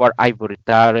in our ivory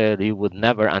tower, we would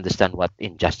never understand what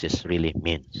injustice really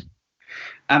means.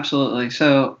 Absolutely.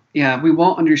 So, yeah, we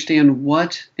won't understand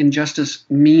what injustice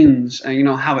means,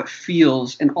 how it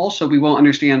feels, and also we won't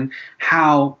understand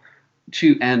how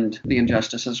to end the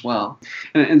injustice as well.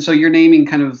 And so you're naming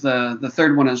kind of the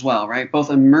third one as well, right? Both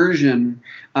immersion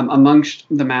amongst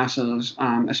the masses,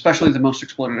 especially the most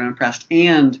exploited and oppressed,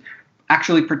 and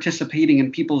actually participating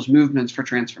in people's movements for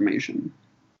transformation.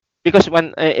 Because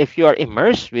if you are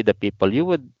immersed with the people, you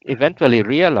would eventually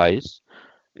realize,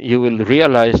 you will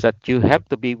realize that you have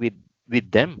to be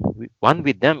with them, one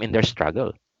with them in their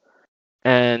struggle.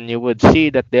 And you would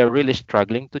see that they're really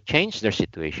struggling to change their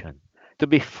situation, to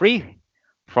be free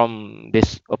from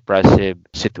this oppressive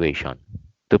situation,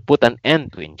 to put an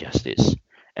end to injustice.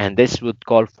 And this would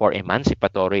call for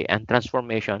emancipatory and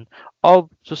transformation of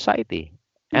society,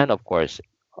 and of course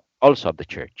also of the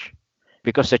church,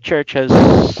 because the church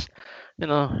has,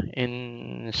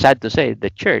 in sad to say, the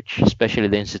church, especially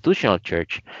the institutional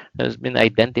church, has been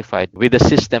identified with a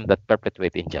system that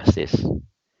perpetuates injustice.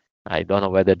 I don't know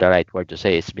whether the right word to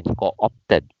say, it's been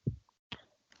co-opted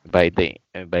by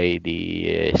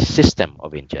the system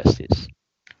of injustice.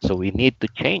 So we need to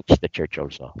change the church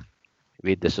also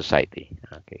with the society.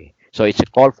 Okay, so it's a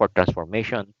call for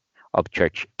transformation of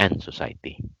church and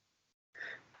society.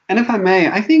 And if I may,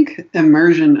 I think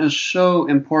immersion is so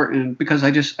important because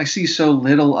I see so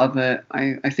little of it.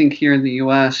 I think here in the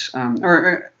U.S.,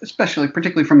 or especially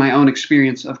particularly from my own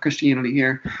experience of Christianity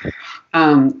here,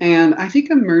 and I think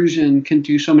immersion can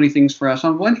do so many things for us.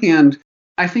 On one hand,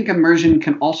 I think immersion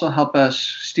can also help us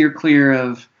steer clear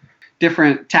of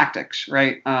different tactics,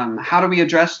 right? How do we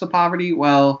address the poverty?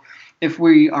 Well, if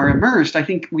we are immersed, I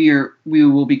think we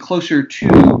will be closer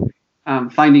to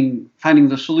finding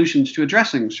the solutions to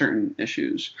addressing certain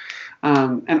issues.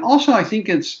 And also, I think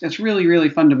it's really really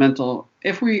fundamental.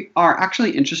 If we are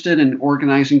actually interested in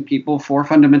organizing people for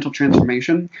fundamental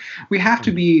transformation, we have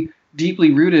to be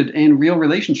deeply rooted in real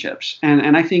relationships.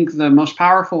 And I think the most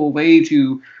powerful way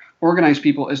to organize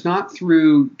people is not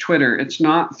through Twitter. It's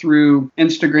not through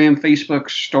Instagram, Facebook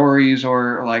stories,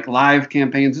 or like live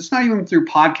campaigns. It's not even through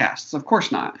podcasts. Of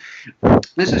course not.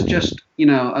 This is just,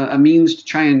 a means to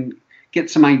try and get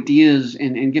some ideas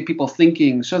and get people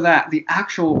thinking so that the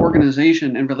actual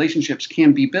organization and relationships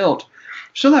can be built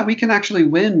so that we can actually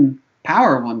win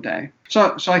power one day.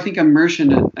 So I think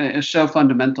immersion is so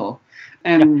fundamental.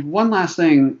 And one last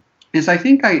thing is I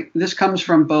think this comes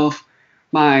from both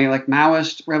my like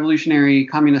Maoist revolutionary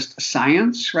communist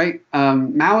science, right?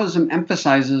 Maoism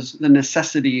emphasizes the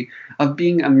necessity of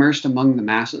being immersed among the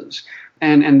masses.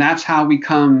 And that's how we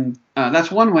come,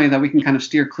 that's one way that we can kind of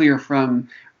steer clear from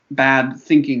bad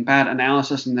thinking, bad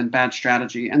analysis, and then bad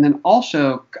strategy. And then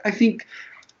also, I think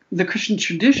the Christian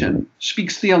tradition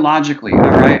speaks theologically, all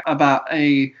right, about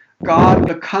a God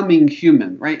becoming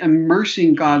human, right?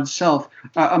 Immersing God's self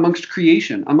amongst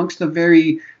creation, amongst the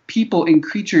very people and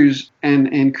creatures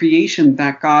and creation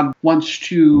that God wants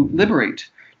to liberate,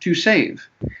 to save.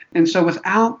 And so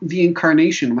without the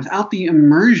incarnation, without the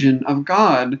immersion of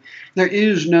God, there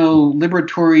is no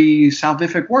liberatory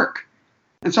salvific work.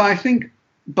 And so I think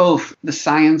both the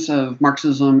science of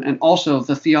Marxism and also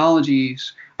the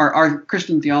theologies, our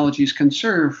Christian theologies, can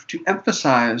serve to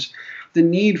emphasize the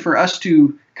need for us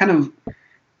to kind of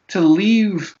to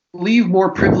leave more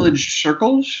privileged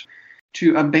circles,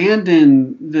 to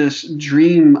abandon this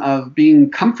dream of being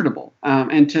comfortable,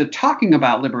 and to talking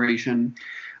about liberation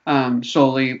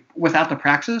solely without the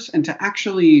praxis, and to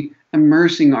actually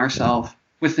immersing ourselves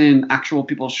within actual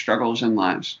people's struggles and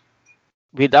lives.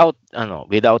 Without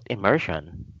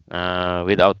immersion,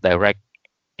 without direct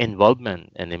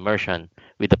involvement and immersion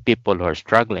with the people who are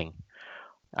struggling,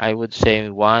 I would say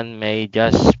one may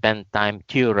just spend time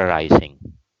theorizing.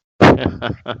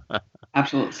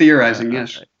 Absolutely. Theorizing,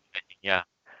 yes. Yeah,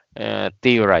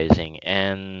 theorizing,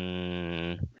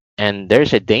 and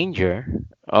there's a danger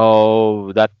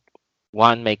of that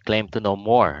one may claim to know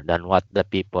more than what the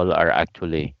people are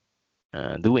actually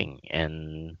doing,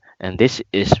 and this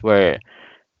is where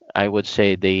I would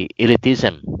say the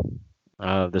elitism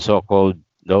of the so-called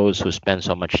those who spend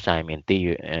so much time in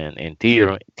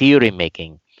theory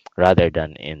making rather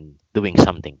than in doing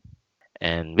something.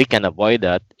 And we can avoid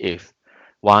that if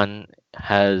one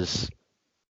has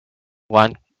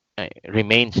one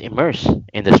remains immersed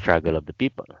in the struggle of the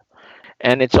people.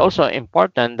 And it's also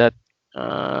important that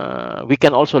we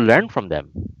can also learn from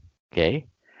them. Okay,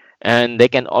 and they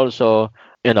can also,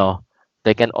 you know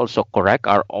they can also correct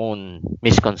our own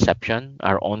misconception,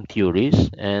 our own theories,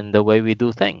 and the way we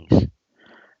do things.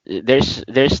 There's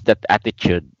that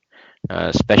attitude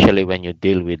especially when you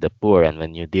deal with the poor and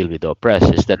when you deal with the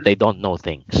oppressed, is that they don't know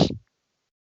things.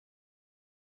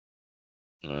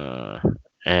 Uh,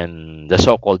 and the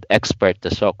so-called expert, the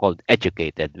so-called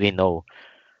educated, we know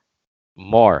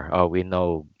more, or we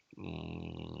know,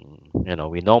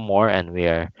 we know more, and we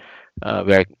are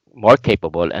more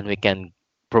capable, and we can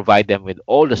provide them with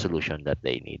all the solution that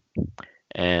they need.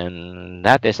 And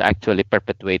that is actually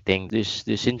perpetuating this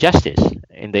injustice,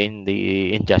 in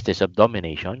the injustice of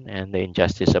domination, and the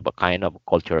injustice of a kind of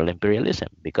cultural imperialism,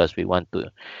 because we want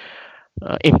to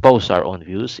impose our own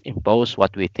views, impose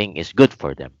what we think is good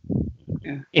for them.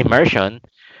 Yeah. Immersion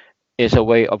is a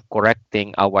way of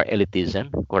correcting our elitism,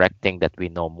 correcting that we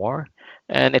know more,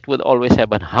 and it would always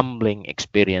have a humbling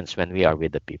experience when we are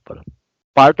with the people.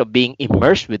 Part of being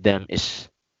immersed with them is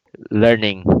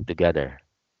learning together.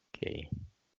 Okay.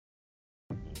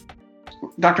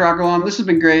 Dr. Aguilan, this has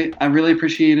been great. I really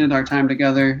appreciated our time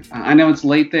together. I know it's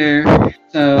late there,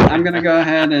 so I'm going to go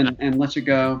ahead and let you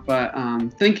go. But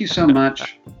thank you so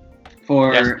much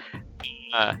for.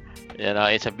 Yes.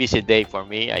 It's a busy day for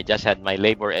me. I just had my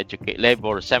labor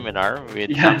seminar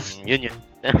with some union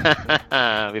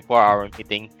before our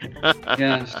meeting.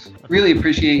 Yes, really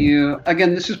appreciate you.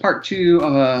 Again, this is part 2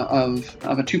 of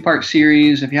a 2-part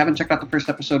series. If you haven't checked out the first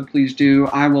episode, please do.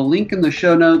 I will link in the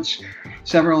show notes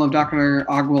several of Dr.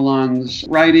 Aguilan's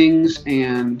writings.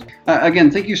 And again,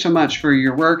 thank you so much for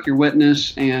your work, your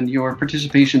witness, and your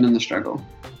participation in the struggle.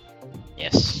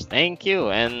 Yes, thank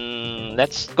you, and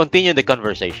let's continue the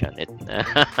conversation.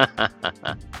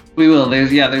 We will.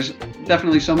 There's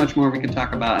definitely so much more we can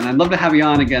talk about, and I'd love to have you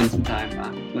on again sometime.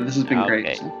 This has been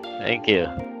great. Thank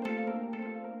you.